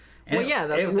shit. Well, yeah,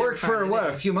 that's it worked for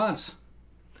a few months.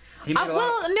 No,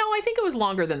 I think it was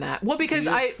longer than that. Well, because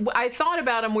I thought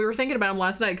about him. We were thinking about him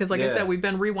last night because, like I said, we've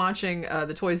been rewatching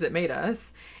The Toys That Made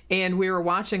Us, and we were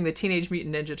watching the Teenage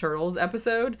Mutant Ninja Turtles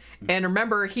episode. And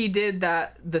remember, he did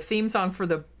the theme song for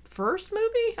the first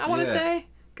movie. I want to say,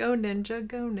 "Go Ninja,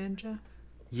 Go Ninja."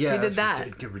 Yeah, he did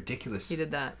that. Ridiculous. He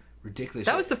did that. Ridiculous.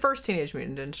 That was the first Teenage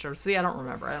Mutant Ninja Turtles. See, I don't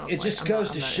remember. It just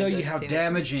goes to show you how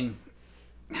damaging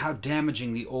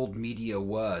the old media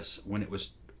was when it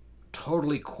was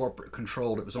totally corporate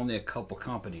controlled. It was only a couple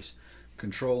companies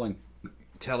controlling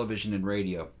television and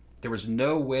radio. There was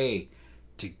no way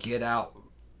to get out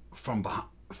from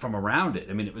around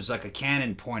it. I mean, it was like a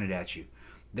cannon pointed at you.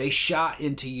 They shot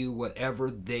into you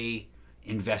whatever they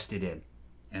invested in,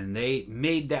 and they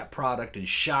made that product and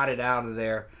shot it out of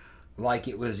there like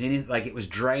it was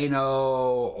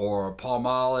Drano or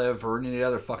Palmolive or any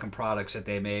other fucking products that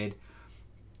they made.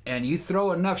 And you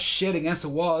throw enough shit against the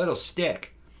wall, it'll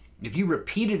stick. If you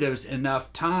repeat it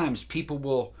enough times, people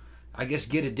will, I guess,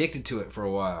 get addicted to it for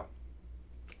a while.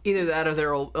 Either that,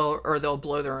 or they'll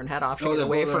blow their own head off to get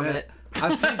away from it.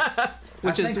 I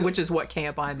think, which is what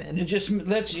camp I'm in.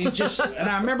 And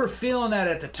I remember feeling that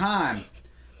at the time,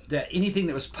 that anything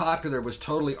that was popular was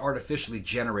totally artificially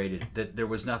generated. That there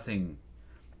was nothing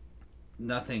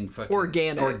fucking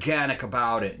organic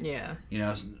about it. Yeah. You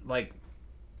know, like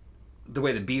the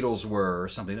way the Beatles were or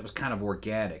something that was kind of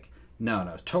organic.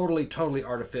 No. Totally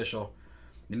artificial.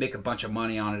 They make a bunch of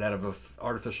money on it out of an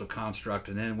artificial construct,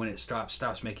 and then when it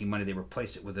stops making money, they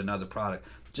replace it with another product.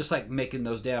 Just like making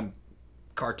those damn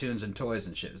cartoons and toys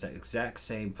and shit. It's that exact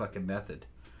same fucking method.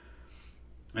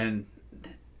 And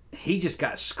he just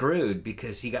got screwed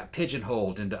because he got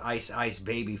pigeonholed into Ice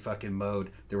Baby fucking mode.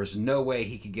 There was no way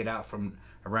he could get out from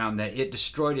around that. It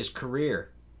destroyed his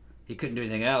career. He couldn't do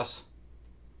anything else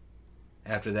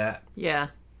after that. Yeah.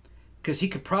 Because he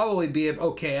could probably be an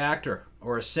okay actor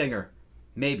or a singer.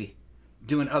 Maybe.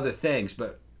 Doing other things.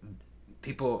 But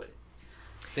people,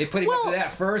 they put him up to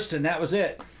that first, and that was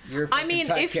it. I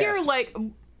mean, if you're like...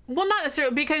 Well, not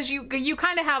necessarily, because you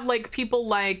kind of have like people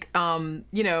like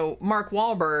Mark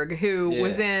Wahlberg, who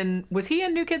was he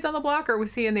in New Kids on the Block, or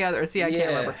was he in the other? See, I can't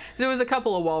remember. There was a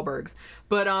couple of Wahlbergs,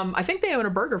 but I think they own a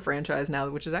burger franchise now,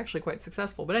 which is actually quite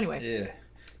successful. But anyway,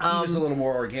 he was a little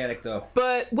more organic though.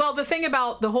 But the thing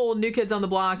about the whole New Kids on the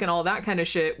Block and all that kind of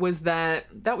shit was that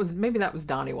was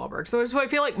Donnie Wahlberg. So I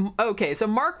feel like so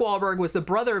Mark Wahlberg was the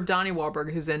brother of Donnie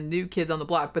Wahlberg, who's in New Kids on the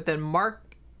Block, but then Mark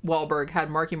Wahlberg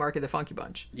had Marky Mark of the Funky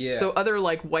Bunch. Yeah. So other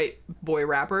like white boy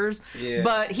rappers. Yeah.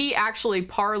 But he actually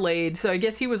parlayed. So I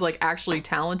guess he was like actually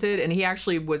talented, and he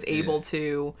actually was able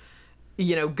to,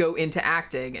 go into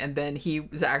acting, and then he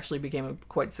actually became a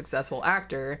quite successful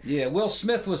actor. Yeah. Will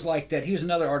Smith was like that. He was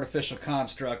another artificial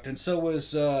construct, and so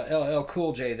was LL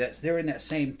Cool J. They're in that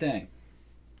same thing.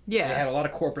 Yeah. They had a lot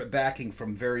of corporate backing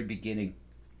from the very beginning.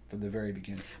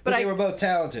 But they were both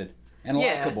talented and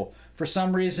likable. For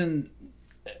some reason,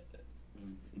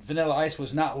 Vanilla Ice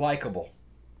was not likable.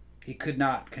 He could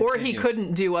not continue. Or he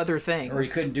couldn't do other things.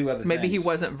 Maybe he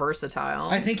wasn't versatile.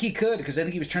 I think he could, because I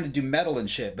think he was trying to do metal and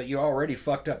shit, but you already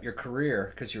fucked up your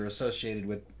career because you're associated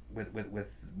with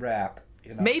rap.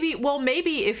 Maybe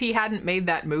if he hadn't made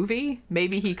that movie,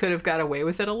 maybe he could have got away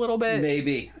with it a little bit.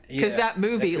 Maybe. Because that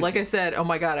movie, like I said, oh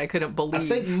my God, I couldn't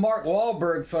believe. I think Mark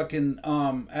Wahlberg fucking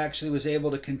actually was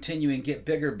able to continue and get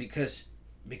bigger because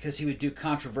he would do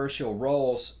controversial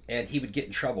roles and he would get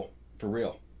in trouble for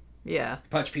real. Yeah.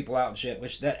 Punch people out and shit,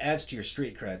 which that adds to your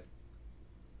street cred.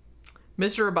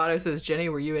 Mr. Roboto says, Jenny,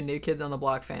 were you a New Kids on the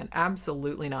Block fan?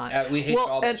 Absolutely not. We hate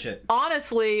all that shit.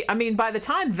 Honestly, I mean, by the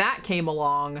time that came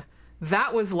along,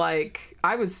 that was like,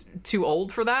 I was too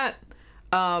old for that.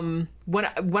 When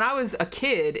I was a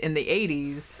kid in the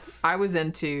 80s, I was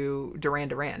into Duran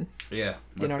Duran. Yeah.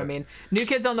 You know what I mean? New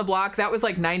Kids on the Block, that was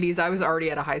like 90s. I was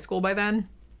already out of high school by then.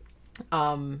 You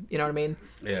know what I mean?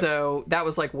 Yeah. So that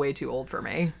was like way too old for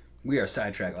me. We are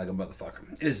sidetracked like a motherfucker.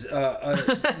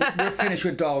 We're finished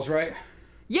with dolls, right?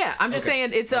 Yeah, I'm just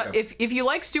saying it's if you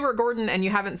like Stuart Gordon and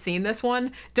you haven't seen this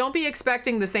one, don't be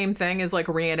expecting the same thing as like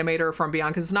Reanimator From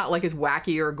Beyond, because it's not like as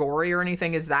wacky or gory or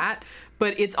anything as that.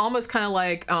 But it's almost kind of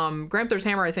like Gramthars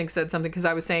Hammer, I think, said something, because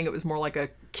I was saying it was more like a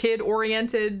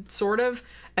kid-oriented sort of,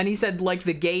 and he said like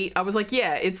The Gate. I was like,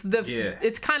 it's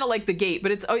kind of like The Gate,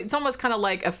 but it's almost kind of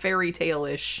like a fairy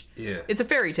tale-ish. Yeah, it's a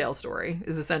fairy tale story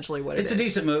is essentially what it is. It's a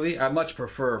decent movie. I much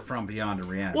prefer From Beyond to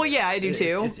Reanimator. Well, yeah, I do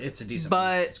too. It's a decent movie.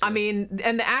 But I mean,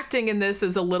 and the acting in this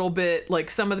is a little bit like,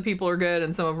 some of the people are good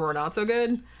and some of them are not so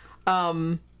good.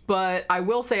 But I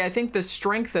will say, I think the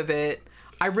strength of it,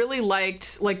 I really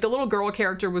liked, like, the little girl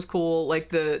character was cool. Like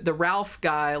the Ralph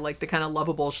guy, like the kind of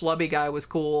lovable schlubby guy, was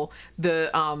cool. The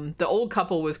old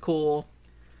couple was cool,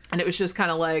 and it was just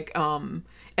kind of like,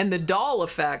 and the doll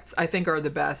effects, I think, are the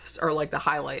best, are like the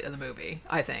highlight of the movie,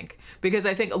 I think, because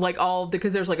I think like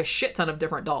because there's like a shit ton of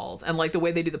different dolls, and like the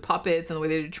way they do the puppets and the way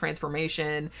they do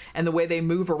transformation and the way they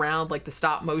move around, like the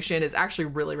stop motion, is actually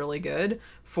really, really good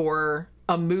for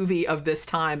a movie of this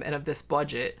time and of this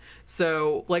budget.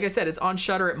 So like I said, it's on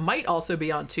Shudder. It might also be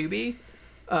on Tubi.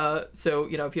 So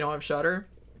if you don't have Shudder,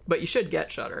 but you should get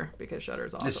Shudder, because Shudder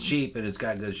is awesome. It's cheap and it's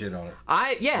got good shit on it.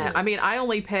 I mean, I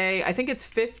only pay, I think it's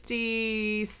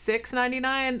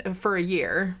 $56.99 for a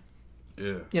year.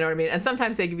 Yeah. You know what I mean? And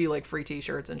sometimes they give you like free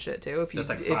t-shirts and shit too. If you, it's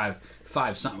like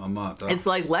five something a month. Though. It's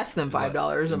like less than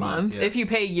 $5 a month if you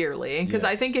pay yearly. Because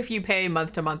I think if you pay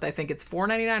month to month, I think it's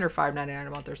 $4.99 or $5.99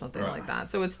 a month or something like that.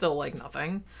 So it's still like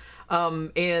nothing.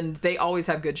 And they always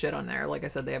have good shit on there. Like I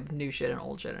said, they have new shit and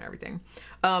old shit and everything.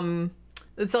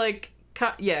 It's like,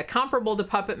 comparable to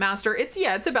Puppet Master.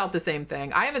 It's about the same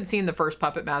thing. I haven't seen the first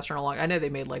Puppet Master in a long. I know they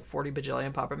made like 40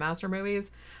 bajillion Puppet Master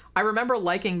movies. I remember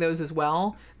liking those as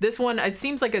well. This one, it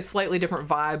seems like a slightly different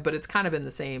vibe, but it's kind of in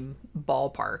the same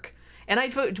ballpark. And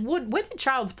when did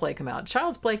Child's Play come out?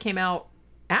 Child's Play came out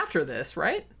after this,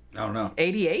 right? I don't know.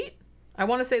 88? I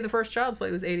want to say the first Child's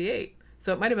Play was 88.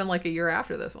 So it might have been like a year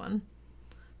after this one.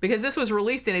 Because this was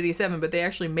released in 87, but they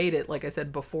actually made it, like I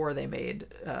said, before they made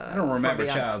I don't remember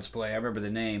Child's Play. I remember the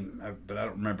name, but I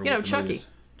don't remember what the Chucky. movie is.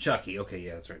 Chucky. Okay,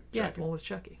 yeah, that's right. Chucky. Yeah, the one with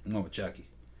Chucky. The one with Chucky.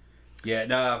 Yeah,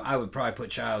 no, I would probably put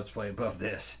Child's Play above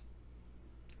this.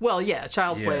 Well, yeah,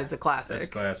 Child's Play is a classic.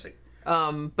 That's classic.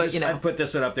 But I'd put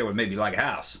this one up there with maybe like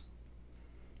House.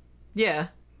 Yeah.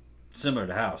 Similar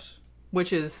to House.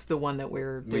 Which is the one that we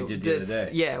did the other day.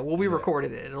 Yeah, well, we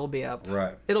recorded it. It'll be up.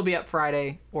 Right. It'll be up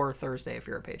Friday or Thursday if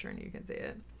you're a patron. You can see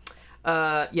it.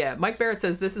 Yeah, Mike Barrett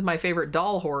says, this is my favorite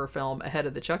doll horror film ahead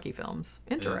of the Chucky films.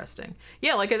 Interesting.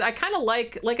 Yeah, like I kind of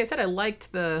like I said, I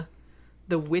liked the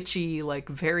witchy, like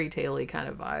fairy tale-y kind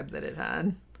of vibe that it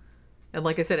had. And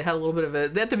like I said, it had a little bit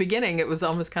of at the beginning, it was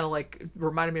almost kind of like,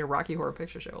 reminded me of Rocky Horror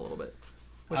Picture Show a little bit.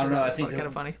 I don't know. I think kind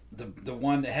of funny. The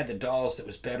one that had the dolls that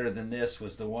was better than this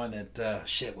was the one that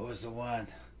what was the one?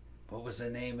 What was the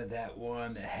name of that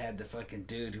one that had the fucking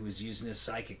dude who was using his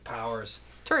psychic powers?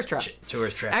 Tourist Trap.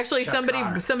 Tourist Trap. Actually,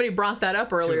 somebody brought that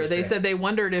up earlier. They said they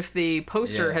wondered if the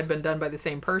poster had been done by the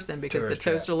same person because the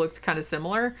toaster looked kind of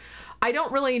similar. I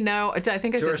don't really know. I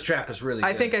think I said Tourist Trap is really good.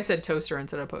 I think I said toaster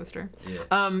instead of poster.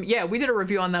 Yeah. We did a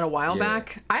review on that a while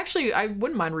back. I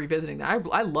wouldn't mind revisiting that.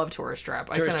 I love Tourist Trap.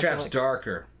 Tourist Trap's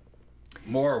darker,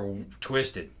 more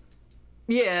twisted.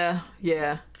 Yeah.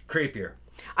 Creepier.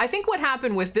 I think what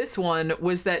happened with this one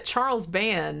was that Charles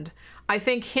Band, I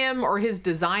think him or his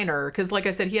designer, because like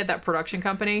I said, he had that production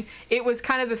company. It was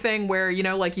kind of the thing where, you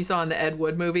know, like you saw in the Ed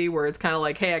Wood movie, where it's kind of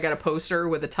like, hey, I got a poster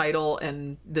with a title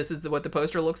and this is what the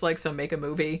poster looks like, so make a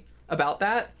movie about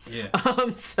that. Yeah.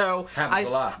 So happens a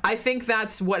lot. I think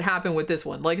that's what happened with this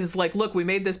one. Like, it's like, look, we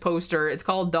made this poster. It's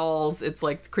called Dolls. It's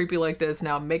like creepy like this.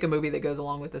 Now make a movie that goes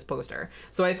along with this poster.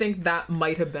 So I think that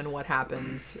might have been what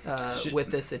happened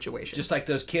with this situation. Just like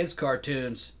those kids'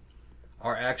 cartoons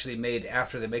are actually made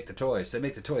after they make the toys. They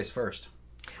make the toys first.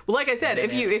 Well, like I said,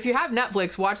 if you have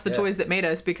Netflix, watch the Toys That Made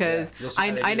Us, because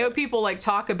I know people like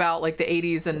talk about like the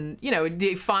 80s and, you know,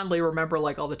 they fondly remember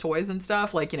like all the toys and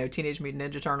stuff, like, you know, Teenage Mutant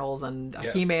Ninja Turtles and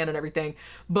He-Man and everything.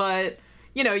 But,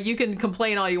 you know, you can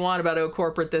complain all you want about, oh,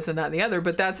 corporate this and that and the other,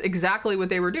 but that's exactly what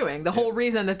they were doing. The whole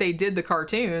reason that they did the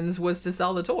cartoons was to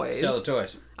sell the toys. Sell the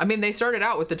toys. I mean, they started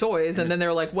out with the toys, and then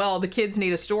they're like, well, the kids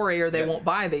need a story or they won't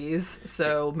buy these,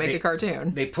 so make a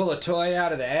cartoon. They pull a toy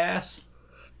out of the ass,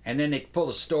 and then they pull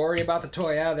a story about the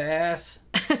toy out of the ass,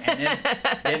 and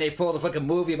then they pull the fucking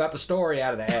movie about the story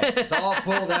out of the ass. It's all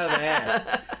pulled out of the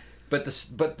ass. But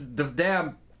the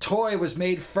damn toy was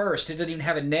made first. It doesn't even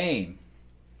have a name.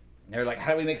 And they're like,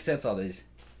 how do we make sense of all these?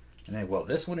 And then, well,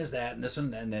 this one is that, and this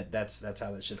one, and that's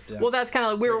how that shit's done. Well, that's kind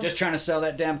of like they're just trying to sell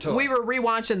that damn toy. We were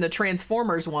rewatching the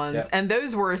Transformers ones, and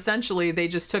those were essentially, they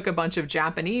just took a bunch of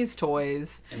Japanese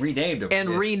toys and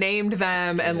renamed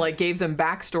them, and like gave them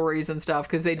backstories and stuff,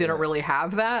 because they didn't really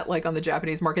have that like on the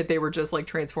Japanese market. They were just like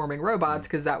transforming robots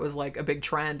because that was like a big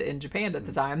trend in Japan at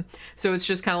the time. So it's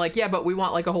just kind of like, yeah, but we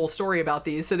want like a whole story about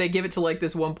these. So they give it to like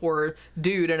this one poor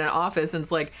dude in an office, and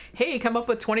it's like, hey, come up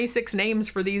with 26 names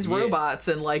for these robots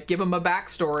and like give them a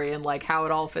backstory and like how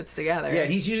it all fits together. Yeah,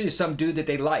 and he's usually some dude that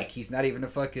they like. He's not even a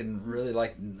fucking really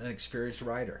like an experienced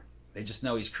writer. They just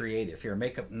know he's creative. Here,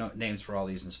 make up names for all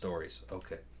these and stories.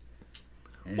 Okay.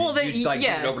 And well, they did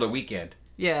it over the weekend.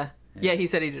 Yeah, he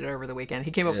said he did it over the weekend.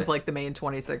 He came up with like the main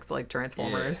 26 like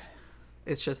Transformers.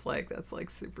 Yeah. It's just like, that's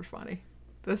like super funny.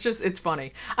 It's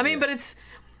funny. I mean, but it's,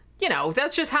 you know,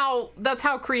 that's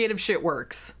how creative shit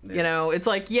works. Yeah. You know, it's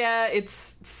like, yeah,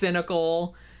 it's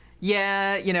cynical.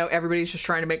 Yeah, you know, everybody's just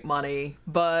trying to make money,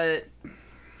 but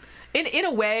in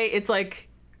a way, it's like,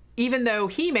 even though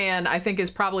He-Man, I think,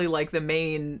 is probably like the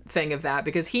main thing of that,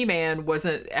 because He-Man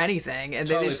wasn't anything, and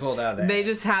they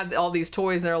just had all these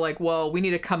toys, and they're like, well, we need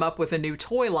to come up with a new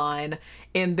toy line,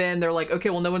 and then they're like,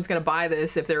 okay, well, no one's gonna buy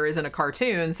this if there isn't a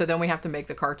cartoon, so then we have to make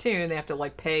the cartoon. They have to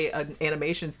like pay an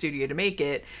animation studio to make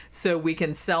it so we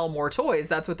can sell more toys.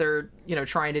 That's what they're, you know,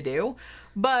 trying to do,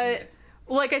 but.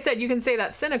 Like I said, you can say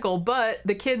that's cynical, but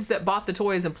the kids that bought the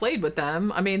toys and played with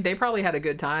them, I mean, they probably had a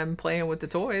good time playing with the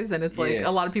toys, and it's like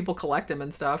a lot of people collect them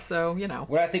and stuff, so, you know.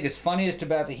 What I think is funniest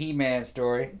about the He-Man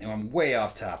story, and I'm way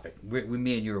off topic,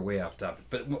 me and you are way off topic,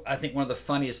 but I think one of the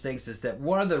funniest things is that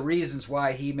one of the reasons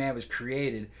why He-Man was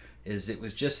created is it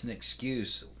was just an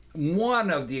excuse. One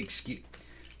of the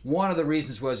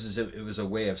reasons was it was a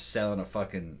way of selling a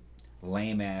fucking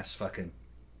lame-ass fucking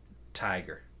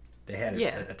tiger. They had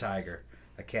a tiger.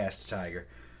 A cast tiger,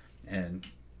 and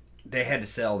they had to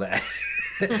sell that.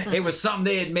 It was something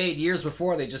they had made years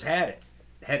before. They just had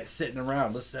it sitting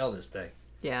around. Let's sell this thing.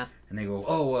 Yeah. And they go,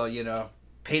 oh well, you know,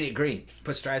 paint it green,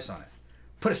 put stripes on it,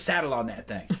 put a saddle on that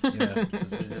thing. You know,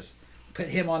 just put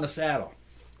him on the saddle.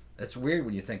 That's weird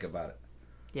when you think about it.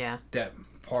 Yeah. That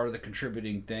part of the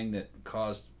contributing thing that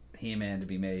caused He-Man to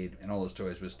be made and all those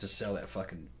toys was to sell that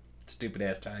fucking stupid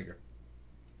ass tiger.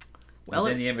 Well, it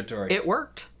was in the inventory. It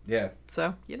worked. Yeah.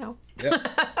 So, you know. Yep.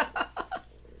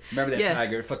 Remember that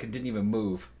tiger? It fucking didn't even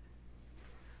move.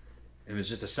 It was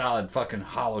just a solid fucking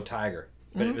hollow tiger.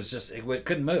 But it was just, it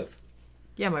couldn't move.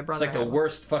 Yeah, my brother. It's like the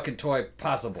worst fucking toy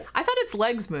possible. I thought its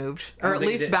legs moved, or at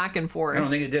least back and forth. I don't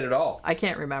think it did at all. I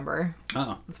can't remember.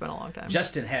 It's been a long time.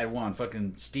 Justin had one.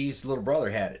 Fucking Steve's little brother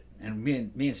had it, and me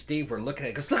and Steve were looking at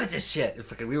it. Goes, look at this shit.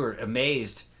 Fucking, we were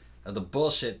amazed at the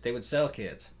bullshit they would sell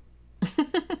kids.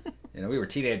 You know, we were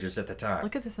teenagers at the time.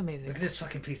 Look at this amazing. Look at this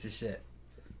fucking piece of shit.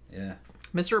 Yeah.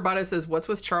 Mr. Roboto says, what's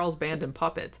with Charles Band and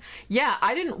puppets? Yeah,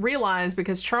 I didn't realize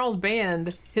because Charles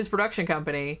Band, his production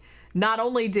company, not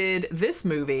only did this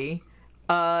movie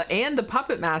and the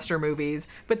Puppet Master movies,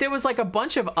 but there was like a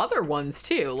bunch of other ones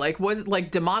too.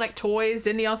 Like Demonic Toys.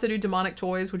 Didn't he also do Demonic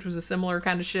Toys, which was a similar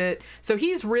kind of shit? So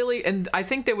he's really, and I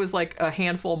think there was like a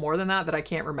handful more than that I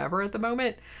can't remember at the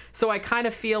moment. So I kind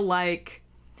of feel like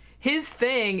his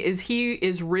thing is he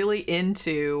is really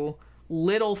into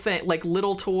little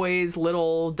toys,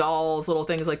 little dolls, little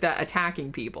things like that,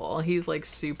 attacking people. He's like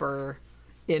super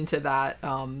into that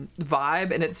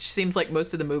vibe, and it seems like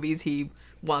most of the movies he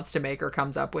wants to make or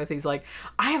comes up with, he's like,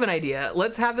 I have an idea,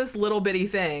 let's have this little bitty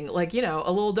thing, like, you know,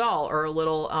 a little doll or a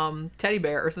little teddy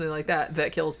bear or something like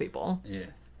that kills people. Yeah.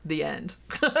 The end.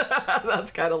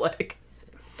 That's kind of like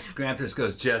Gramthars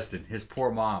goes, Justin, his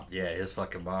poor mom. Yeah, his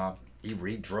fucking mom. He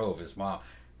drove his mom.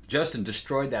 Justin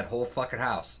destroyed that whole fucking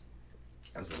house.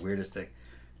 That was the weirdest thing.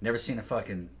 Never seen a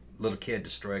fucking little kid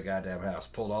destroy a goddamn house.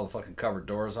 Pulled all the fucking cupboard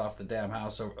doors off the damn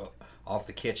house, off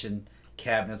the kitchen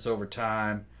cabinets over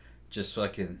time. Just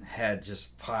fucking had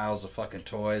just piles of fucking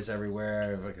toys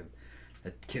everywhere. Fucking,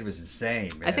 that kid was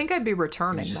insane, man. I think I'd be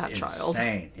returning that child.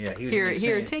 Insane. Yeah, he was here, insane.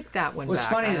 Here, take that one What's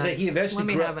back. What's funny is that he eventually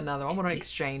let me have another. I want to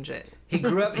exchange it. He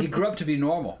grew up to be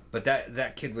normal, but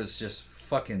that kid was just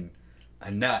fucking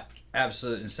a nut.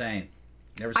 Absolute insane.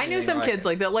 I knew some kids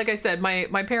like that. Like I said,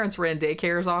 my parents ran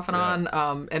daycares off and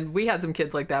on, and we had some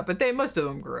kids like that, but most of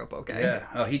them grew up okay. Yeah.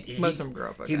 Oh, most of them grew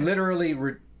up okay. He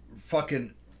literally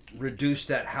fucking reduced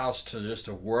that house to just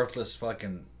a worthless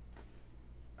fucking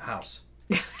house.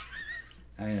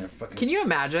 I mean, can you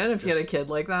imagine if you had a kid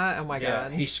like that? Oh my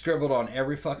god. He scribbled on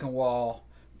every fucking wall,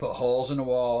 put holes in the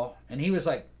wall, and he was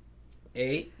like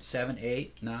 7,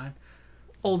 8, 9.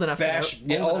 Old enough to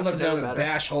know to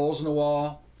bash holes in the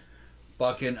wall.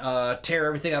 Fucking tear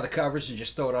everything out of the covers and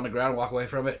just throw it on the ground and walk away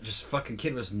from it. Just fucking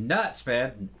kid was nuts,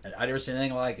 man. I never seen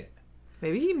anything like it.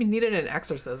 Maybe he needed an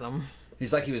exorcism.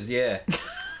 He's like he was, yeah.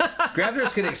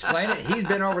 Gramthars can explain it. He's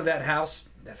been over that house.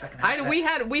 We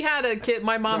had a kid.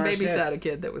 My mom babysat a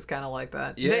kid that was kind of like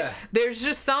that. Yeah. There's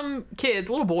just some kids,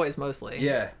 little boys mostly.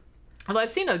 Yeah. Although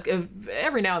I've seen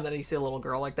every now and then you see a little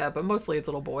girl like that, but mostly it's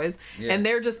little boys, and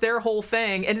they're just their whole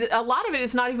thing. And a lot of it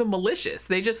is not even malicious.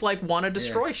 They just like want to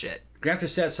destroy shit. Gramthars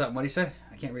said something. What did he say?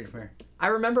 I can't read it from here. I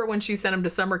remember when she sent him to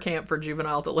summer camp for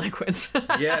juvenile delinquents.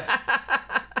 Yeah.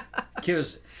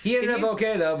 He ended up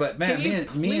okay though, but man,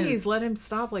 please let him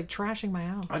stop like trashing my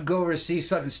house. I'd go over to see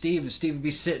fucking Steve, and Steve would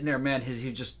be sitting there, man.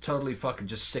 He'd just totally fucking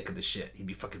just sick of the shit. He'd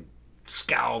be fucking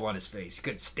scowl on his face. He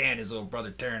couldn't stand his little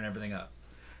brother tearing everything up.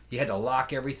 He had to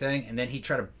lock everything, and then he'd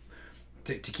try to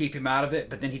keep him out of it,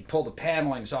 but then he'd pull the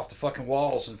panelings off the fucking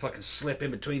walls and fucking slip in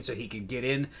between so he could get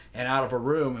in and out of a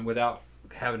room and without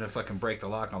having to fucking break the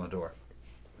lock on the door.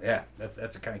 Yeah, that's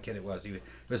the kind of kid it was. It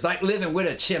was like living with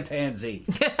a chimpanzee.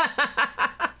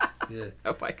 Yeah.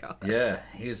 Oh my god. Yeah,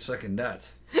 he was fucking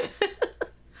nuts.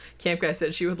 Camp guy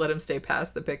said she would let him stay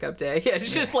past the pickup day. Yeah,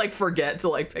 just like forget to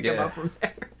like pick him up from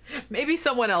there. Maybe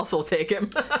someone else will take him.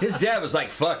 His dad was like,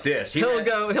 "Fuck this." He'll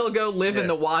go live in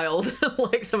the wild,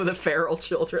 like some of the feral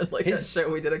children, like that show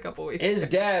we did a couple weeks ago. His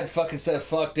dad fucking said,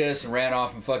 "Fuck this," and ran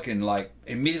off and fucking like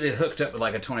immediately hooked up with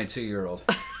like a 22-year-old.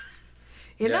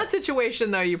 In that situation,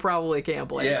 though, you probably can't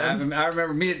blame him. I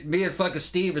remember me and fucking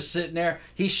Steve are sitting there.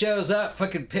 He shows up,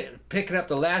 fucking picking up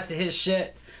the last of his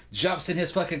shit, jumps in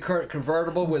his fucking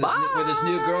convertible with his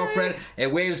new girlfriend,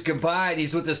 and waves goodbye, and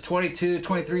he's with this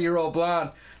 23-year-old blonde.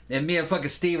 And me and fucking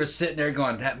Steve are sitting there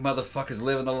going, that motherfucker's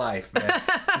living the life, man.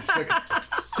 He's fucking,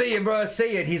 see you, bro,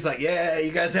 see you. And he's like, yeah,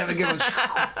 you guys have a good one.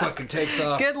 Fucking takes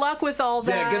off. Good luck with all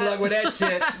that. Yeah, good luck with that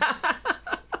shit.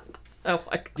 Oh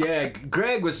my god. Yeah,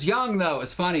 Greg was young though.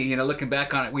 It's funny, you know, looking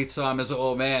back on it, we saw him as an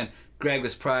old man. Greg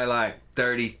was probably like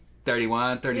 30,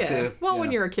 31, 32. Yeah. Well,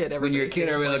 when you're a kid,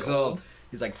 everybody looks old.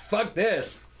 He's like, fuck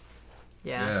this.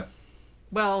 Yeah.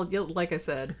 Well, like I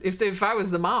said, if I was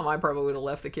the mom, I probably would have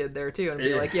left the kid there too and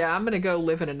be like, yeah, I'm going to go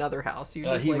live in another house. You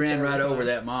just he ran right over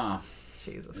that mom.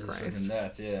 Jesus Christ.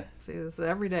 Nuts, yeah. See, this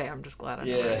every day. I'm just glad I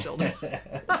don't have children.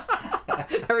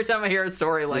 Every time I hear a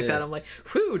story like that, I'm like,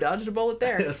 whew, dodged a bullet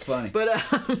there. That's funny. But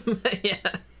yeah.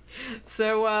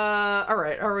 So all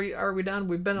right, are we done?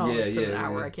 We've been on an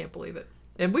hour. I can't believe it.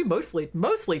 And we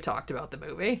mostly talked about the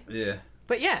movie. Yeah.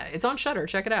 But yeah, it's on Shudder.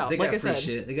 Check it out. They got like free I said,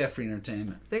 shit. They got free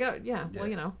entertainment. They got well,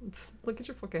 you know, look at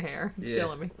your fucking hair. It's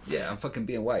killing me. Yeah, I'm fucking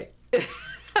being white.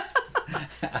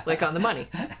 Like on the money.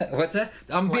 What's that?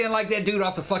 I'm being like that dude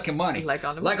off the fucking money. Like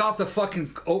on the money. Like off the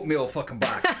fucking oatmeal fucking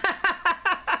box.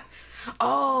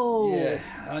 Oh. Yeah,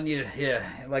 I need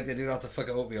like that dude off the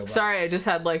fucking oatmeal box. Sorry, I just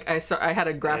had like I had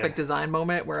a graphic design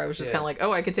moment where I was just kind of like,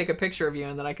 oh, I could take a picture of you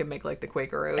and then I could make like the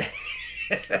Quaker Oats.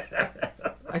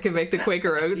 I could make the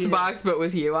Quaker Oats box, but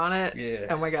with you on it. Yeah.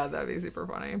 Oh my god, that'd be super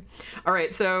funny. All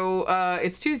right, so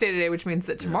it's Tuesday today, which means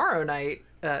that tomorrow night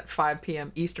at 5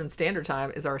 p.m. Eastern Standard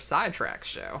Time is our Sidetracks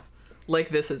show. Like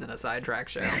this isn't a Sidetrack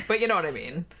show, but you know what I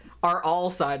mean. Our all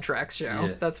Sidetracks show.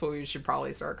 Yeah. That's what we should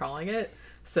probably start calling it.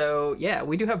 So yeah,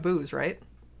 we do have booze, right?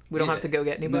 We don't have to go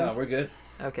get any booze. No, we're good.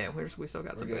 Okay, we still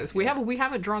got some booze. We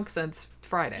haven't drunk since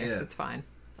Friday. Yeah. It's fine.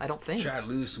 I don't think. Try to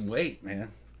lose some weight,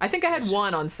 man. I think I had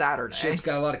one on Saturday. Shit's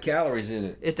got a lot of calories in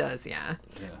it. It does, yeah.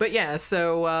 But yeah,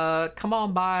 so come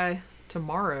on by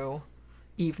tomorrow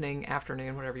evening,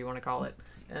 afternoon, whatever you want to call it.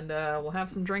 And we'll have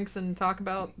some drinks and talk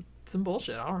about some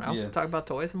bullshit. I don't know. Yeah. Talk about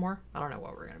toys some more. I don't know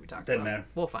what we're going to be talking Doesn't about. matter.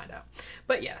 We'll find out.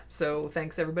 But yeah, so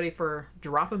thanks everybody for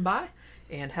dropping by.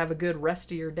 And have a good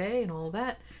rest of your day and all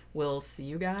that. We'll see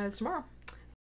you guys tomorrow.